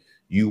when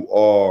you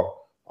are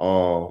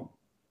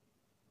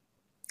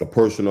a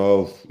person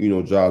of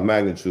Ja's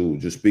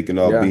magnitude. Just speaking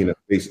of being a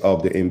face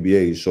of the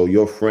NBA. So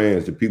your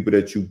friends, the people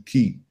that you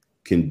keep,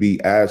 can be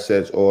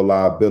assets or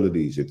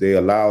liabilities. If they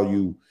allow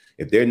you,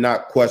 if they're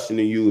not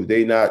questioning you, if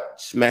they're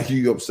not smacking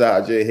you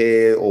upside your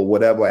head or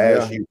whatever,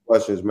 ask you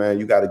questions, man,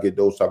 you got to get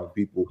those type of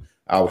people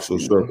out your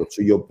circle.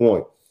 To your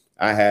point,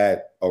 I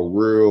had a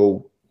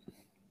real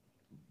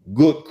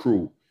good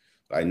crew.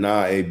 Like,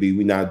 nah, AB,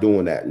 we not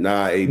doing that.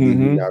 Nah, AB, we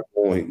not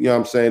going. You know what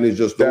I'm saying? It's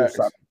just those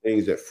type of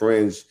things that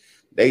friends,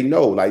 they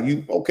know. Like,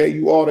 you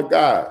are the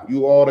guy.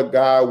 You are the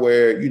guy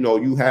where,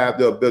 you have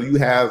the ability, you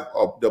have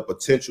the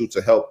potential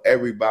to help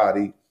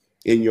everybody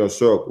in your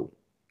circle.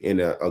 And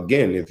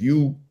again, if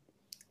you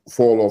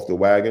fall off the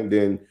wagon,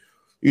 then,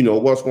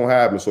 what's going to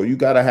happen. So you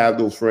got to have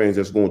those friends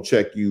that's going to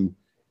check you.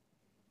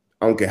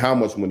 I don't care how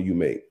much money you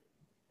make.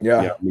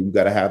 Yeah, you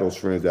got to have those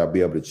friends that'll be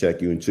able to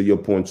check you. And to your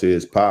point, to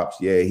his pops,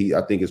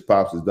 I think his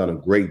pops has done a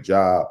great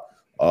job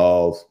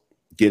of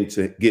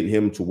getting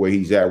him to where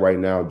he's at right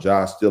now.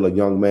 Ja's still a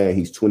young man.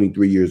 He's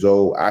 23 years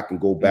old. I can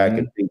go back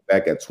and think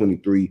back at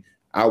 23.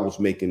 I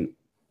was making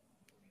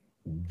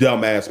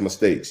dumbass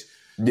mistakes.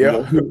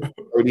 Yeah,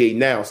 38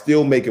 now,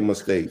 still making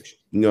mistakes.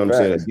 You know what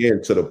I'm saying?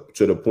 Again,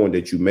 to the point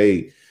that you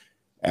made.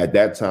 At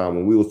that time,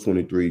 when we was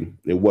 23,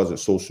 it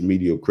wasn't social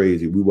media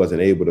crazy. We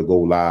wasn't able to go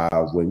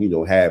live when,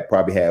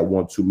 probably had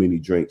one too many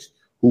drinks.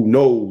 Who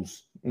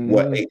knows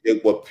what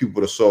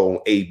people saw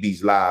on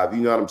AB's live?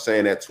 You know what I'm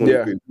saying? At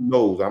 23, who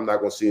knows? I'm not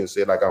going to sit and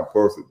say like I'm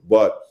perfect.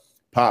 But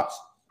Pops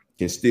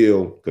can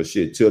still, because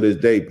shit, till this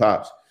day,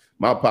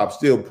 my Pops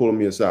still pulling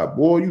me aside.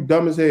 Boy, you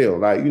dumb as hell.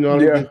 Like, what I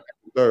mean?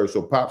 Third.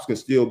 So Pops can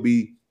still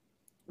be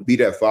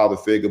that father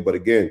figure. But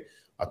again,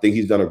 I think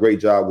he's done a great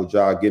job with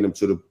Ja, getting him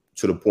to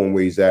the point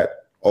where he's at.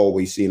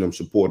 Always seeing him,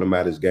 supporting him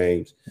at his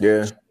games.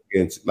 Yeah.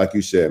 And like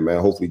you said, man,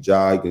 hopefully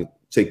Ja can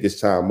take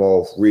this time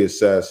off,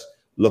 reassess,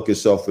 look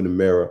yourself in the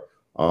mirror,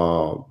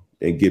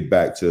 and get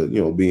back to,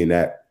 you know, being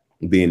that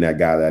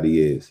guy that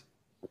he is.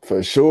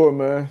 For sure,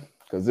 man.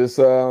 Because it's,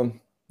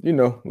 you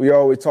know, we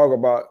always talk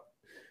about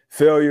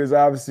failure is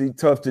obviously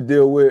tough to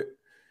deal with,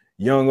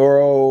 young or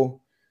old.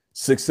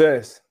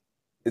 Success,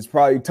 it's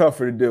probably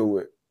tougher to deal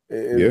with.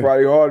 It's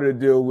probably harder to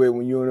deal with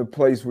when you're in a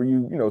place where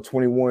you know,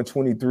 21,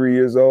 23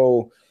 years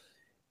old,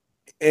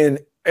 and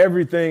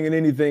everything and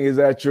anything is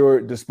at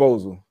your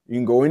disposal. You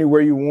can go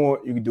anywhere you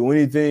want. You can do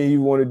anything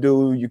you want to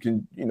do. You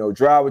can, you know,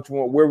 drive what you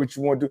want, wear what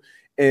you want to do.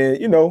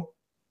 And, you know,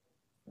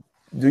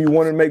 do you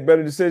want to make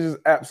better decisions?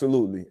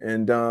 Absolutely.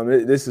 And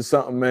this is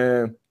something,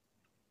 man,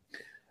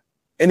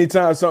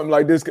 anytime something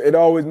like this, it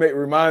always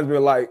reminds me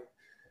of like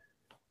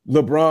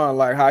LeBron,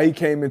 like how he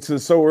came into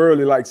so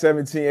early, like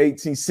 17,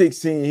 18,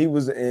 16, he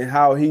was, and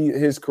how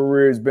his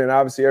career has been.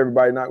 Obviously,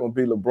 everybody not going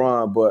to be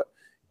LeBron, but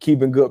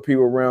keeping good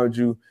people around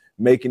you,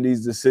 making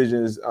these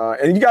decisions.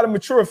 And you got to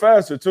mature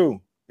faster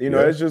too. You know,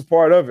 it's just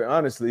part of it,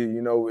 honestly.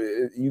 You know,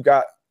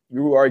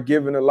 you are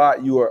given a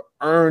lot. You are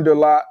earned a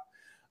lot.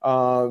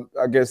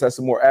 I guess that's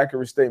a more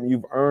accurate statement.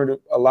 You've earned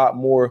a lot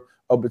more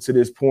up until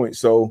this point.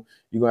 So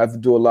you're going to have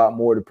to do a lot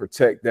more to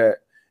protect that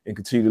and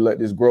continue to let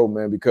this grow,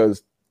 man,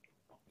 because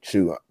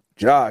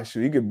Josh,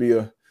 he could be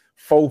a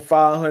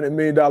 $500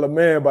 million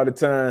man by the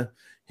time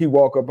he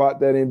walk up out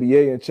that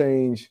NBA and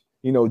change,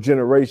 you know,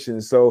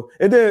 generations. So,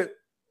 and then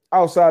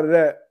outside of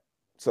that,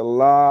 it's a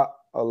lot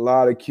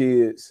of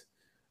kids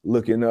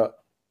looking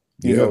up,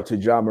 you know, to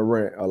Ja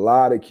Morant. A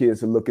lot of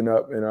kids are looking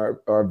up and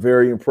are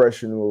very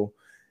impressionable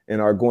and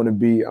are going to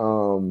be,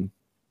 you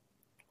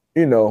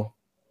know,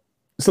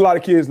 it's a lot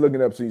of kids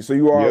looking up to you. So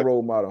you are a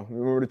role model.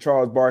 Remember the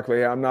Charles Barkley,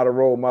 hey, I'm not a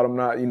role model. I'm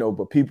not, you know,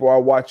 but people are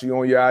watching you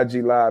on your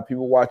IG Live.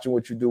 People watching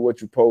what you do,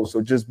 what you post.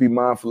 So just be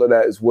mindful of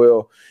that as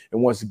well.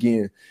 And once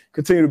again,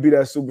 continue to be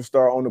that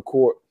superstar on the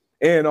court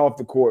and off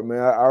the court,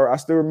 man. I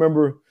still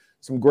remember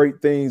some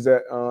great things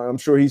that I'm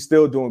sure he's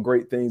still doing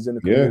great things in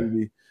the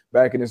community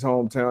back in his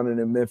hometown and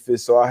in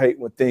Memphis. So I hate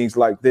when things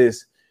like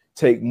this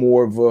take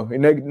more of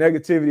and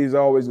negativity is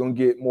always going to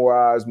get more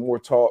eyes, more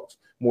talks,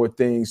 more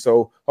things.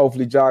 So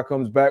hopefully Ja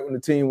comes back on the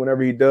team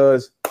whenever he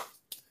does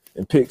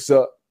and picks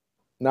up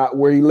not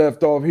where he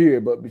left off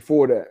here, but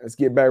before that. Let's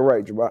get back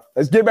right, Ja.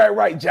 Let's get back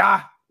right,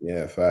 Ja.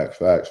 Yeah,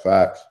 facts. All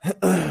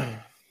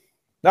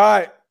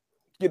right.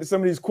 Get to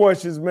some of these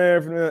questions,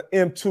 man, from the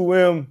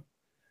M2M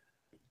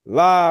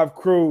live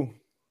crew.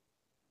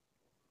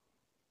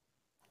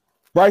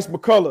 Bryce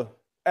McCullough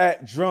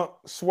at Drunk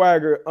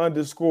Swagger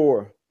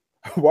 _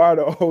 Why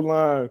the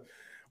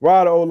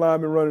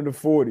O-line been running the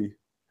 40?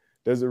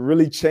 Does it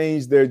really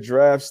change their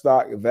draft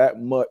stock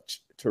that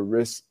much to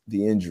risk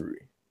the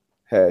injury?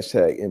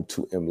 Hashtag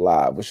M2M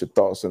Live. What's your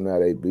thoughts on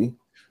that, AB?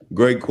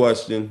 Great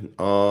question.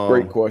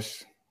 Great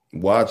question.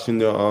 Watching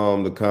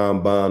the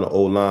combine, the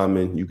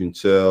O-lineman, you can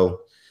tell.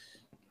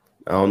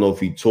 I don't know if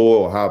he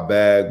tore or how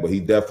bad, but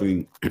he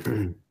definitely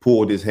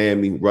pulled his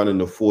hammy running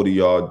the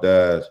 40-yard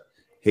dash.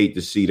 Hate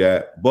to see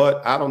that.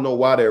 But I don't know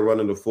why they're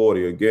running the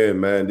 40. Again,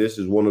 man, this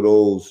is one of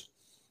those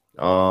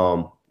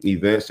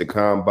events, the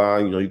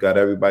combine. You know, you got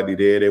everybody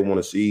there. They want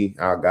to see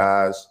our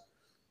guys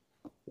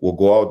will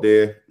go out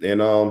there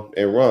and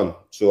run.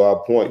 To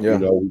our point, you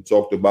know, we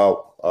talked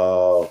about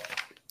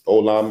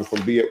O-lineman from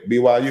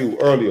BYU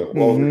earlier.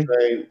 What was his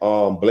name?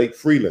 Blake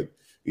Freeland.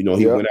 You know,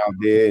 he went out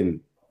there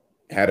and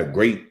had a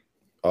great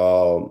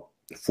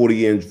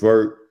 40-inch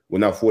vert. Well,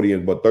 not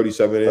 40-inch, but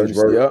 37-inch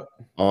vert.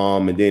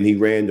 And then he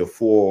ran the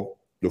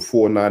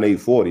 4.98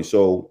 40.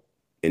 So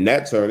in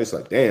that turn, it's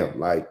like, damn,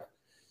 like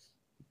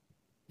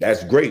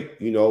that's great,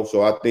 you know.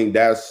 So I think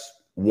that's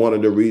one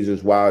of the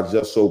reasons why,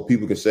 just so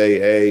people can say,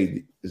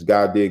 hey, this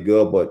guy did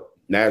good. But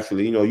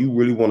naturally, you know, you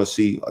really want to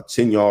see a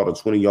 10-yard or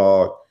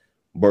 20-yard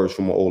burst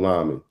from an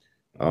O-lineman.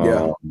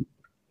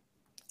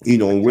 You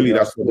know, and really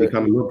that's what they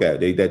kind of look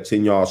at. That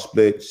 10-yard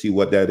split, see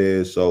what that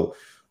is. So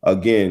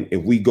again,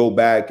 if we go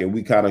back and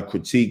we kind of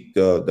critique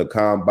the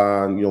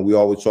combine, you know, we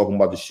always talking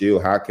about the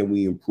shield. How can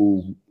we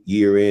improve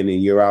year in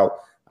and year out?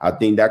 I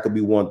think that could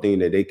be one thing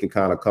that they can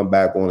kind of come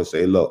back on and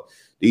say, look,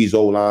 these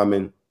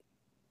O-linemen,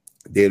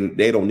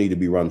 they don't need to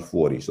be running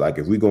 40s. Like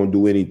if we're going to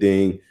do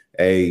anything,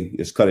 hey,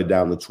 let's cut it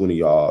down to 20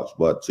 yards.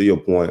 But to your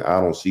point, I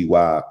don't see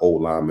why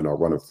O-linemen are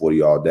running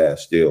 40-yard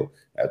dash still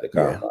at the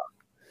combine.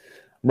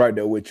 Right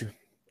there with you.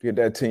 Get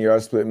that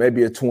 10-yard split,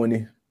 maybe a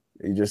 20.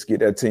 You just get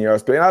that 10-yard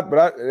split.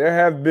 There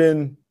have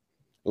been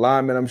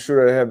linemen, I'm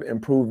sure, that have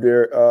improved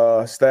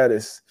their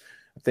status.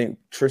 I think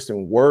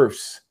Tristan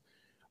Wirfs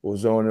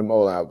was on him.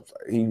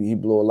 He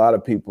blew a lot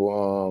of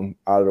people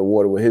out of the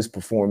water with his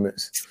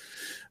performance.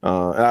 And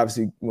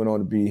obviously went on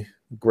to be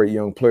a great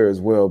young player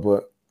as well.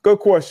 But good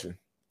question.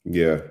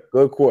 Yeah.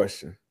 Good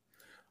question.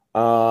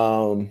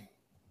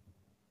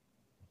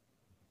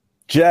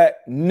 Jack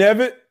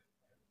Nevitt.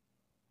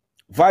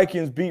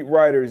 Vikings beat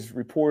writers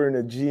reporting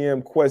that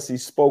GM Kwesi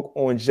spoke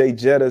on Jay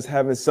Jettas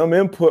having some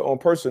input on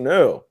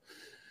personnel.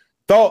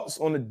 Thoughts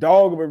on the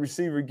dog of a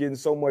receiver getting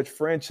so much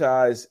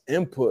franchise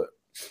input?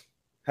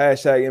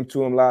 Hashtag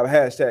M2M Live,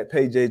 hashtag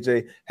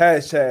PayJJ,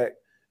 hashtag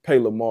pay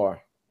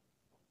Lamar?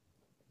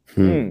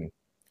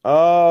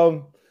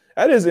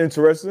 That is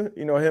interesting.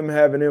 You know, him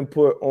having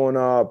input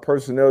on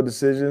personnel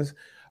decisions.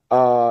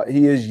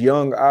 He is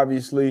young,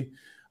 obviously.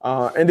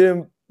 And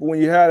then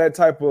when you have that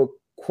type of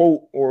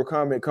quote or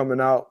comment coming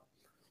out,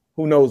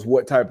 who knows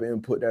what type of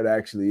input that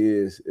actually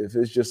is. If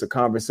it's just a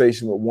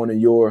conversation with one of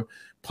your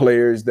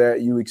players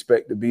that you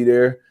expect to be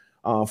there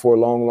for a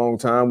long, long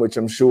time, which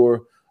I'm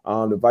sure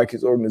the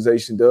Vikings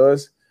organization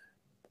does,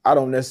 I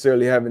don't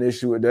necessarily have an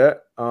issue with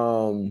that.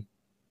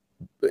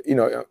 But, you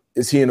know,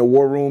 is he in the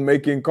war room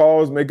making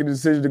calls, making a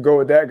decision to go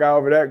with that guy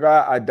over that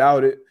guy? I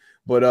doubt it.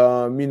 But,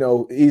 you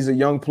know, he's a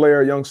young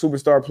player, a young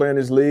superstar player in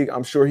this league.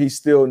 I'm sure he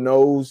still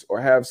knows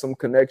or have some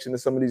connection to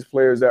some of these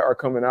players that are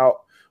coming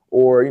out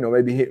or, you know,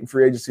 maybe hitting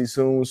free agency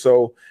soon.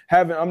 So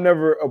I'm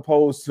never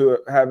opposed to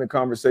having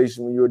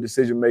conversation when you're a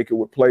decision maker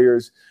with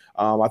players.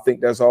 I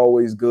think that's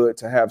always good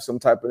to have some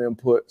type of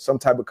input, some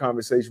type of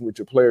conversation with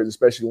your players,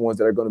 especially the ones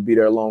that are going to be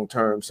there long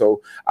term.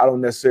 So I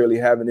don't necessarily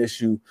have an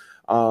issue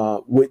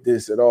with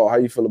this at all. How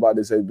you feel about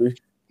this, AB?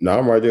 No,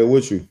 I'm right there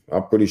with you.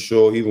 I'm pretty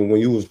sure even when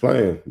you was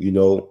playing, you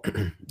know,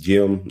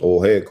 Jim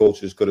or head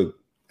coaches could have,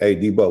 hey,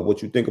 D-Buck,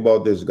 what you think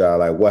about this guy?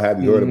 Like, what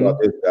have you heard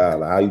about this guy?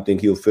 Like, how you think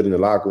he'll fit in the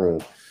locker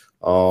room?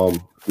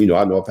 You know,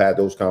 I know I've had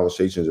those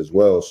conversations as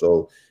well.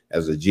 So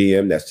as a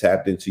GM that's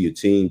tapped into your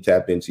team,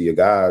 tapped into your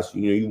guys,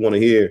 you know, you want to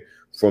hear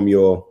from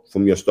your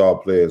star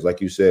players,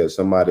 like you said,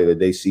 somebody that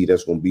they see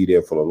that's going to be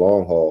there for the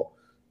long haul.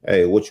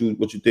 Hey, what you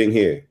think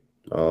here?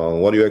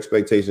 What are your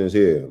expectations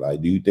here?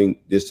 Like, do you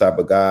think this type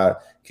of guy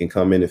can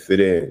come in and fit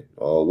in?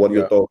 What are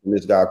your thoughts on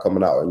this guy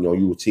coming out? You know,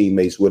 you were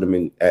teammates with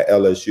him at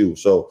LSU.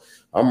 So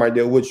I'm right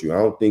there with you.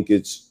 I think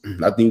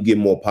you get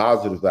more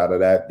positives out of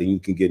that than you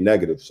can get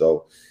negative.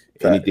 So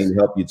anything to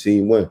help your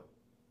team win.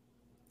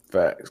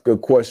 Facts.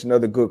 Good question.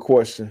 Another good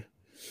question.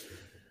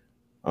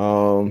 We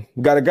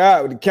got a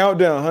guy with the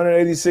countdown,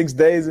 186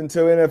 days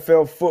until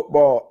NFL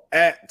football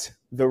at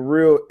the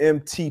real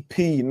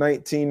MTP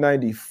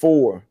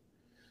 1994.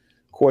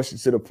 Question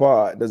to the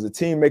pod. Does the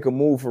team make a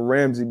move for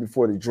Ramsey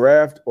before the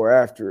draft or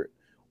after it?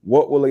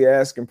 What will the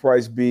asking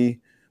price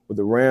be? Will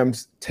the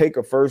Rams take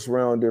a first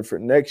rounder for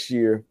next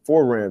year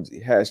for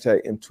Ramsey?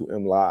 Hashtag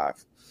M2M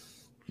Live.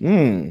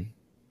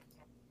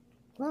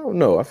 I don't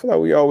know. I feel like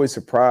we always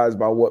surprised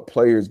by what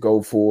players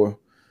go for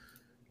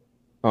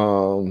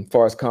as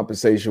far as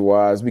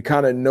compensation-wise. We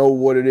kind of know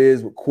what it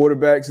is with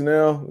quarterbacks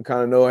now. We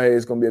kind of know, hey,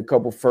 it's going to be a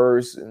couple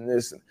firsts and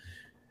this.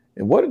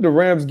 And what did the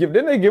Rams give?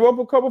 Didn't they give up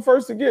a couple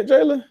firsts to get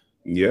Jalen?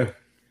 Yeah.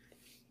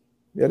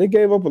 Yeah, they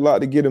gave up a lot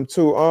to get him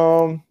too.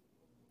 I'm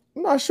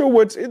not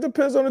sure it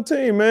depends on the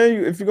team,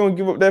 man. If you're going to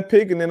give up that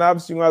pick, and then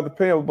obviously you're going to have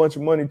to pay him a bunch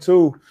of money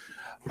too.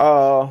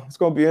 It's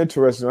going to be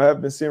interesting. I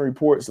have been seeing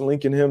reports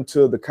linking him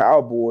to the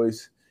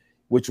Cowboys,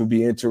 which would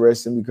be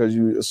interesting because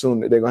you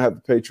assume that they're going to have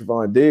to pay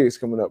Trevon Diggs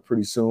coming up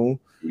pretty soon.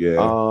 Yeah.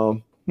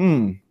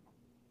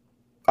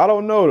 I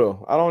don't know,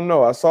 though. I don't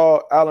know. I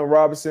saw Allen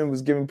Robinson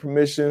was given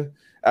permission.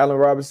 Allen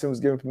Robinson was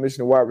given permission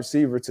to wide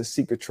receiver to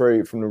seek a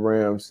trade from the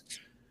Rams.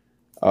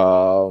 But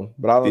I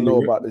don't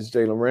know about this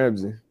Jalen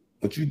Ramsey.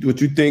 What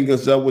you think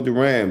is up with the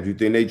Rams? You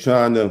think they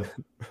trying to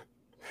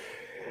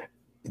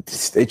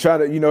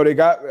you know,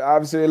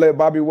 they let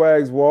Bobby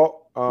Wags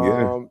walk.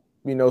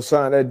 You know,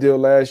 signed that deal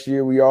last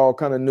year. We all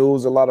kind of knew it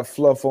was a lot of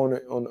fluff on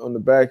it on the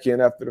back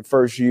end after the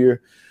first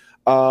year.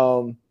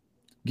 Getting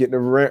the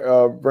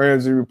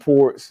Ramsey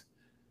reports.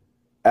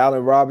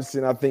 Allen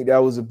Robinson, I think that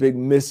was a big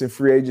miss in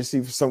free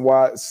agency for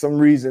some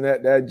reason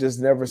that just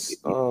never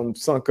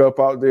sunk up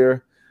out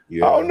there.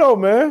 Yeah. I don't know,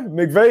 man.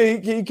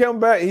 McVay, he come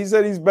back. He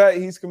said he's back.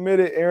 He's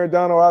committed. Aaron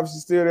Donald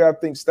obviously still there. I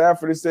think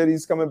Stafford has said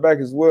he's coming back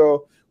as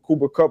well.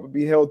 Cooper Kupp will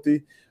be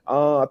healthy.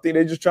 I think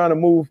they're just trying to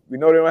move. We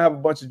know they don't have a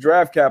bunch of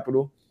draft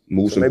capital.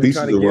 Move some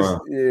pieces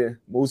around.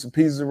 Move some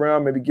pieces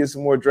around. Maybe get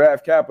some more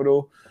draft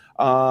capital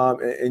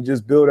and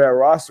just build that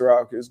roster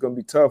out. Because it's going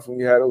to be tough when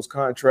you have those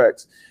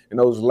contracts and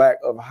those lack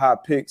of high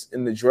picks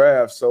in the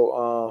draft.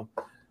 So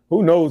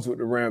who knows what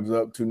the Rams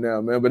are up to now,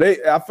 man. But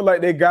I feel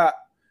like they got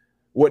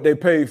what they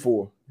paid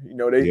for. You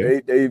know,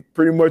 they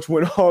pretty much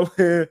went all in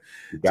to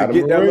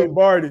get that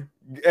Lombardi.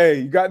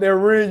 Hey, you got that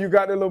ring, you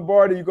got that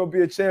Lombardi, you're going to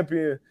be a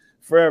champion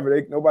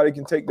forever. Nobody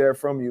can take that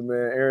from you,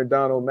 man. Aaron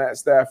Donald, Matt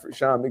Stafford,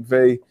 Sean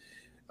McVay,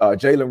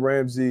 Jalen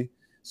Ramsey.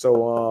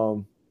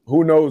 So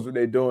who knows what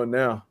they're doing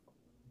now.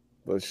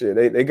 But shit,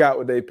 they got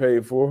what they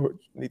paid for.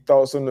 Any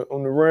thoughts on the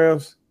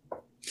Rams?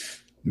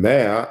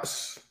 Man,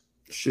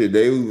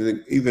 they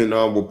even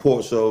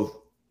reports of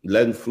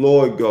letting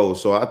Floyd go.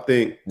 So I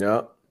think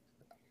you're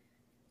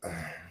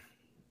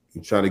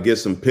trying to get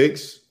some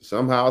picks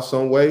somehow,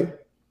 some way.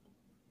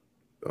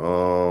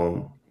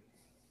 I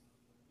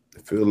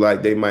feel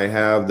like they might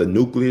have the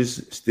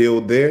nucleus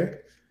still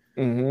there.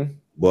 Mm-hmm.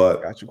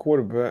 But got your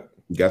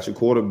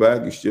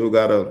quarterback. You still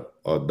got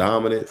a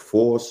dominant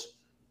force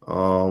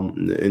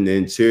in the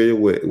interior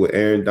with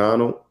Aaron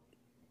Donald.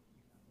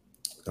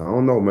 I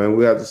don't know, man.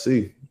 We have to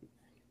see.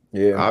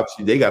 Yeah.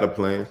 Obviously, they got a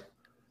plan.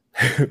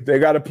 They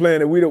got a plan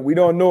that we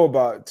don't know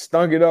about.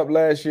 Stunk it up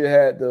last year,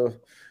 had the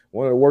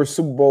one of the worst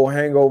Super Bowl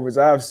hangovers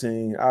I've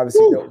seen.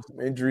 Obviously, there was some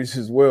injuries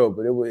as well,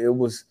 but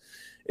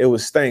it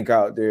was stank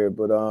out there.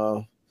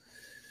 But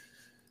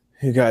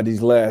he got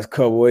these last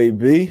couple,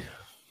 AB.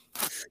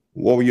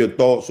 What were your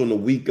thoughts on the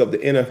week of the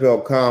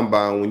NFL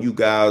Combine when you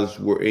guys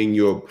were in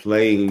your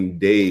playing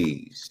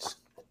days?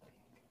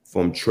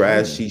 From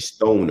Trashy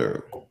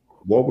Stoner,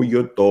 what were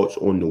your thoughts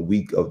on the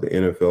week of the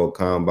NFL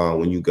Combine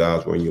when you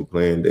guys were in your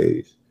playing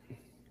days?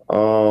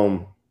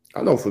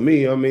 I know for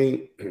me, I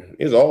mean,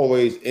 it's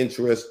always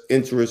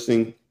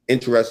interesting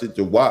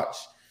to watch.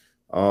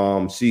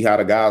 See how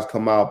the guys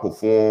come out,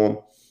 perform.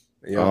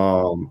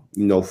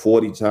 Yeah.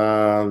 40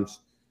 times.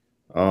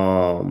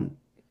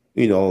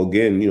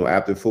 Again,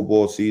 after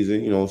football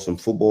season, some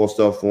football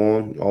stuff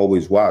on.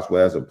 Always watch. But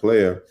as a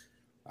player,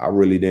 I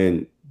really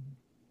didn't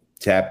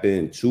tap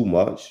in too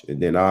much.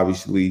 And then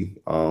obviously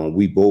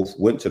we both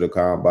went to the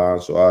Combine.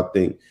 So I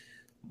think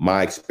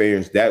my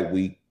experience that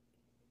week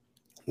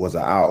was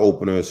an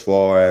eye-opener as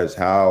far as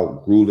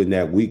how grueling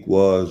that week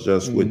was,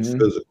 just with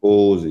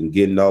physicals and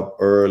getting up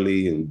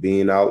early and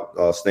being out,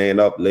 staying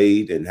up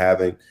late and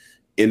having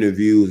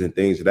interviews and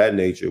things of that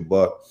nature.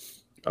 But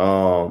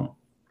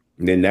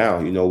then now,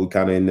 we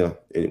kind of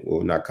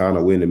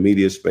we're in the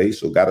media space,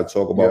 so got to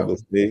talk about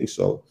those things.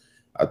 So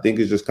I think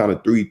it's just kind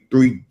of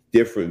three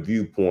different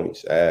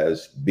viewpoints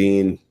as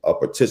being a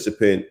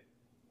participant,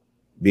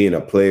 being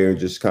a player,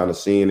 just kind of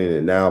seeing it,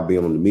 and now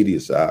being on the media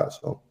side.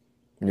 So,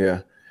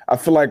 yeah, I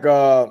feel like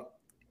at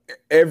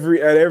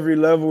every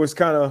level, it's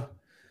kind of,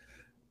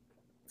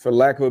 for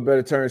lack of a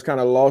better term, it's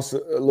kind of lost a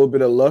little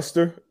bit of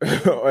luster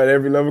at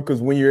every level,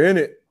 because when you're in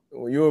it,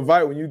 when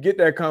you get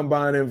that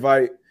Combine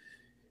invite,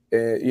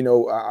 and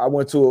I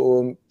went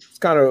to it's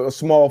kind of a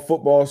small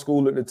football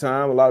school at the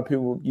time. A lot of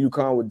people,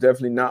 UConn was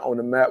definitely not on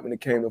the map when it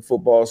came to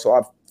football, so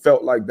I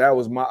felt like that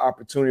was my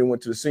opportunity. I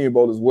went to the Senior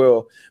Bowl as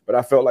well, but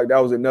I felt like that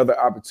was another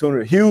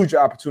opportunity, huge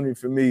opportunity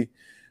for me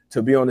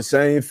to be on the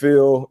same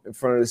field in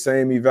front of the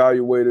same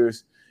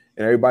evaluators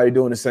and everybody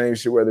doing the same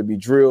shit, whether it be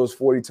drills,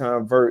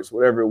 40-time verts,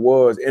 whatever it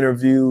was,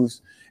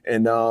 interviews.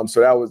 And so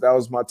that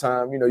was my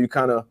time. You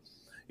kind of,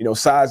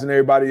 sizing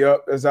everybody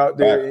up that's out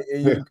there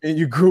in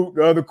your group,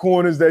 the other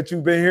corners that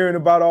you've been hearing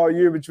about all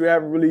year, but you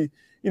haven't really,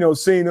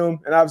 seen them.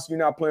 And obviously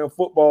you're not playing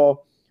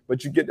football,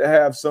 but you get to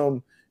have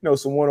some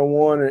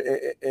one-on-one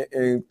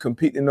and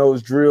compete in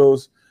those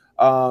drills.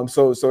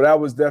 So that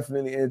was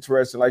definitely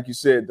interesting. Like you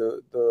said,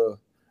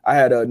 I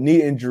had a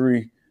knee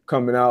injury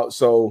coming out,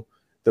 so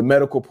the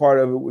medical part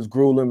of it was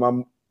grueling.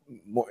 It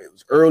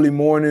was early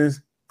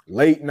mornings,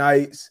 late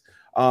nights,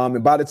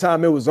 and by the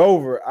time it was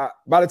over,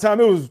 by the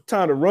time it was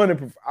time to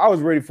run, I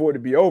was ready for it to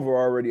be over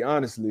already.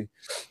 Honestly,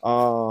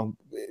 knowing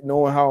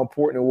how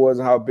important it was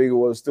and how big it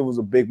was, still was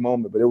a big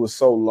moment, but it was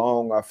so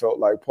long. I felt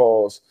like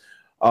pause.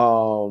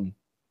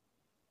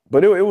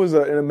 But it was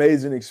an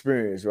amazing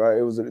experience, right?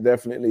 It was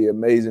definitely an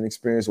amazing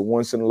experience, a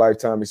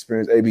once-in-a-lifetime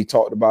experience. AB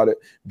talked about it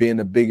being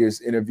the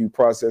biggest interview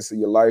process of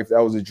your life.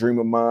 That was a dream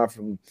of mine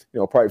from,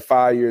 probably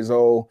 5 years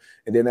old,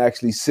 and then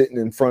actually sitting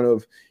in front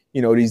of,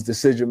 these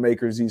decision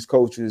makers, these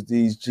coaches,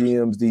 these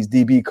GMs, these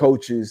DB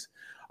coaches,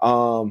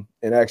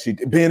 and actually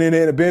being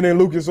in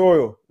Lucas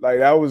Oil. Like,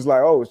 that was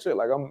like, oh shit,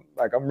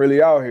 I'm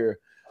really out here.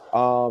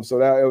 So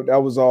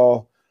that was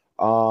all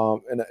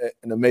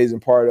an amazing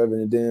part of it.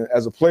 And then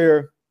as a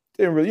player,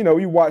 didn't really,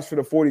 you watch for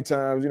the 40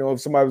 times, if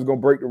somebody was going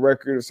to break the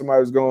record or somebody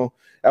was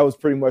that was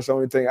pretty much the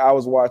only thing I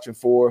was watching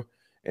for.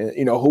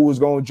 And, who was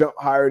going to jump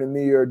higher than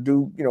me or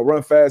do,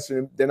 run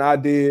faster than I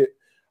did.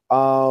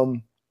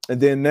 And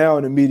then now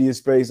in the media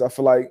space, I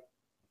feel like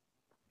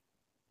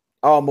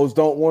I almost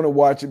don't want to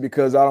watch it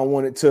because I don't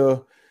want it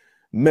to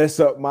mess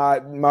up my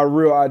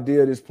real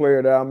idea of this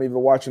player that I'm either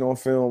watching on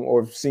film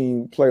or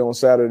seeing play on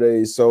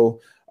Saturdays.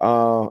 So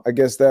I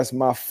guess that's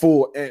my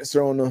full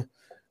answer on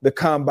the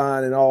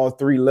Combine in all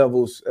three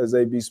levels, as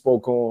AB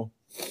spoke on.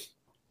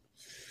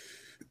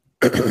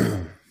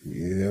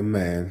 Yeah,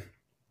 man.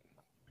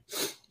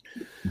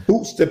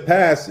 Boots to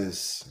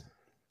passes.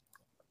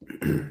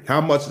 How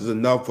much is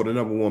enough for the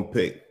number one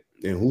pick?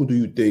 And who do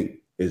you think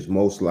is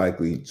most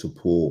likely to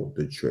pull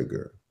the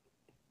trigger?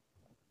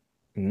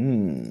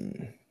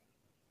 Good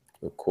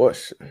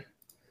question.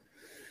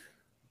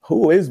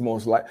 Who is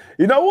most likely?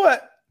 You know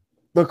what?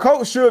 The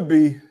coach should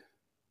be.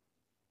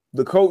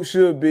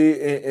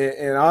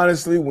 And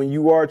honestly, when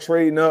you are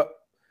trading up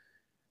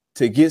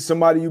to get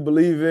somebody you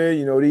believe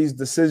in, these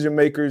decision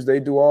makers,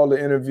 they do all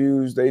the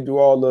interviews, they do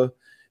all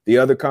the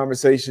other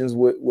conversations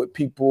with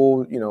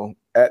people,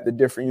 at the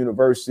different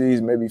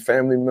universities, maybe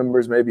family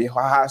members, maybe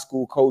high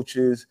school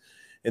coaches,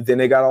 and then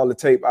they got all the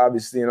tape,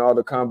 obviously, and all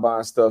the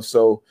Combine stuff.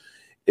 So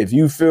if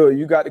you feel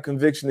you got the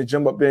conviction to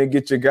jump up there and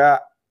get your guy,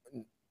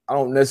 I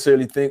don't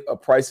necessarily think a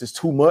price is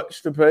too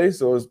much to pay.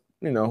 So,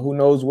 who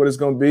knows what it's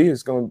going to be.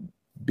 It's going to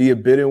be a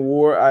bidding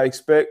war, I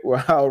expect, or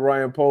how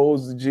Ryan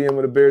Poles, the GM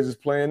of the Bears, is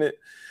playing it.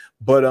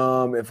 But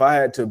if I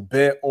had to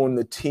bet on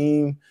the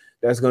team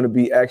that's going to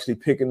be actually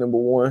picking number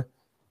one,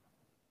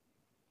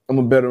 I'm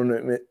going to bet on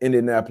the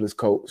Indianapolis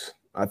Colts.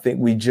 I think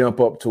we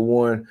jump up to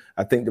one.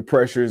 I think the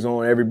pressure is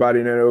on everybody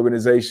in that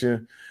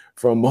organization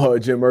from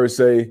Jim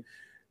Irsay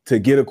to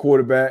get a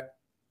quarterback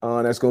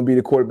that's going to be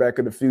the quarterback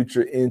of the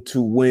future and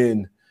to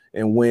win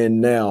and win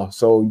now.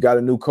 So you got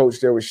a new coach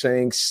there with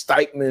Shane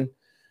Steichen,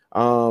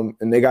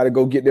 and they got to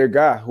go get their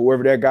guy,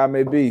 whoever that guy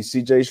may be,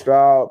 C.J.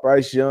 Stroud,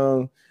 Bryce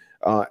Young,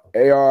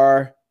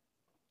 A.R.,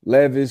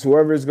 Levis,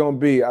 whoever it's going to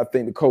be. I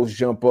think the coach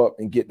jump up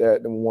and get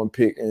that number one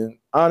pick. And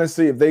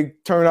honestly, if they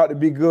turn out to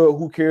be good,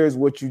 who cares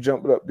what you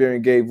jumped up there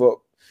and gave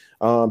up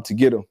to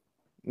get them?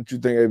 What you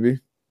think, AB?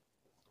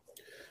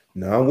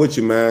 No, I'm with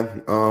you,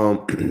 man.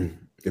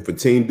 If a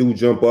team do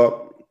jump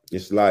up,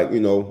 it's like,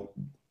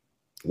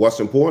 what's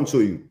important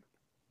to you?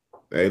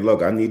 Hey,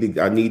 look, I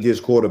need this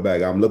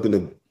quarterback. I'm looking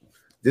to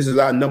 – this is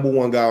our number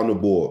one guy on the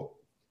board.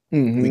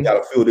 Mm-hmm. We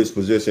got to fill this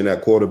position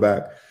at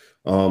quarterback.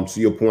 To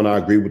your point, I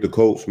agree with the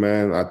coach,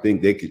 man. I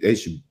think they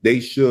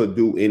should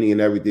do any and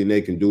everything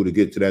they can do to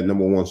get to that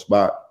number one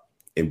spot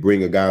and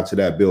bring a guy to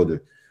that building.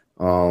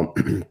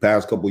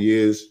 Past couple of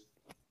years,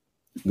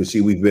 you can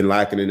see we've been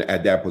lacking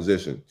at that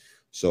position.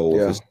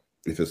 So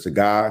if it's a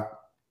guy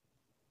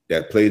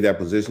that plays that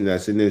position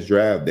that's in this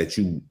draft that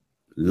you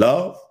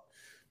love,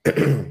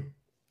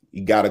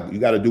 you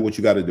gotta do what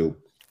you gotta do.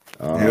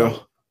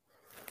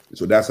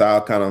 So that's how I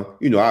kind of,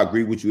 I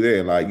agree with you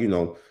there. Like, I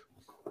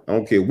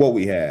don't care what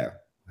we have.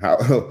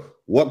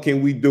 What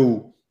can we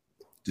do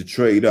to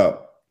trade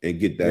up and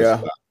get that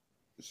spot?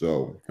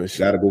 So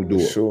gotta go do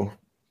it.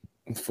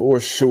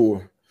 For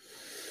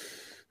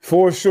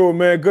sure,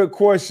 man. Good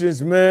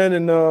questions, man.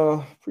 And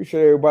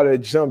appreciate everybody that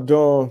jumped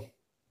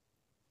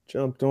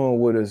on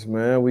with us,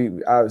 man.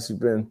 We obviously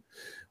been,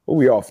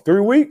 we off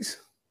 3 weeks?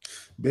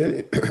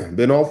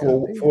 Been off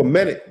for a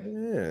minute.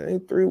 Yeah,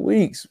 ain't 3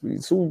 weeks.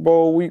 Super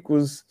Bowl week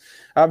was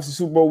obviously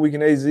Super Bowl week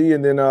in AZ,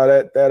 and then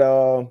what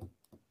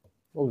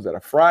was that, a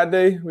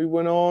Friday we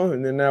went on,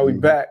 and then now we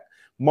back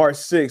March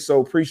 6th.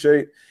 So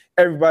appreciate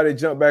everybody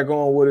jump back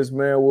on with us,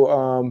 man.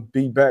 We'll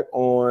be back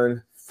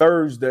on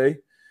Thursday.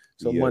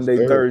 So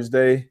Monday,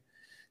 Thursday,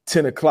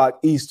 10 o'clock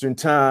Eastern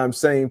time,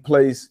 same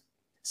place,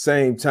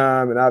 same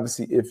time. And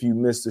obviously, if you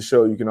missed the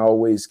show, you can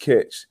always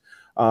catch,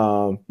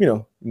 you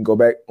can go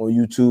back on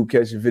YouTube,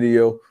 catch a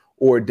video,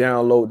 or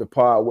download the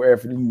pod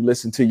wherever you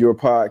listen to your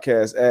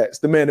podcast at. It's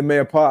the Man to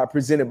Man Pod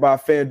presented by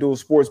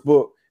FanDuel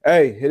Sportsbook.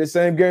 Hey, hit the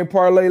same game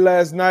parlay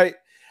last night.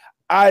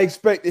 I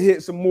expect to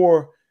hit some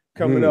more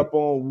coming up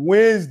on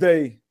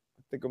Wednesday.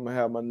 I think I'm going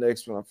to have my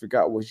next one. I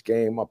forgot which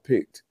game I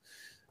picked.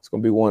 It's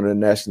going to be one of the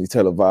nationally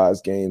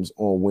televised games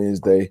on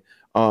Wednesday.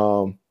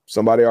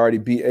 Somebody already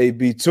beat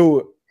AB to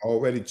it.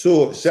 Already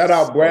to it. Shout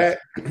out, Brad.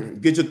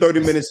 Get your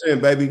 30 minutes in,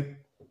 baby.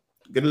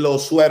 Get a little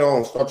sweat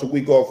on. Start your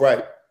week off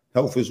right.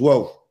 Health is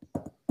wealth.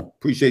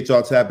 Appreciate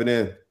y'all tapping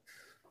in.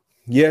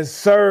 Yes,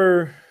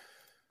 sir.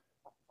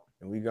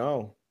 And we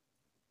gone.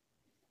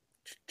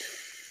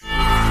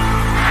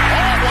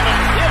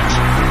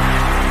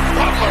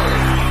 Butler.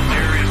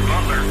 Darius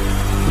Butler.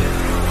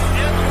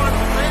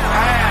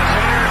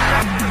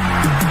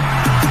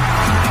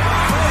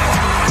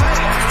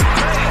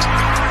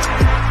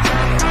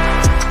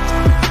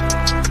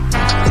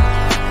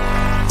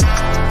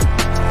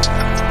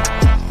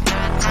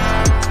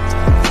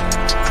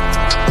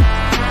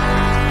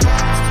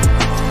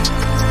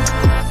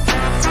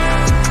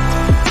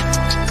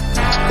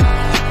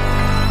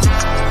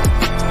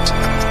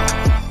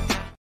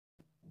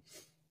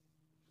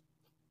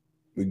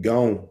 We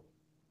gone.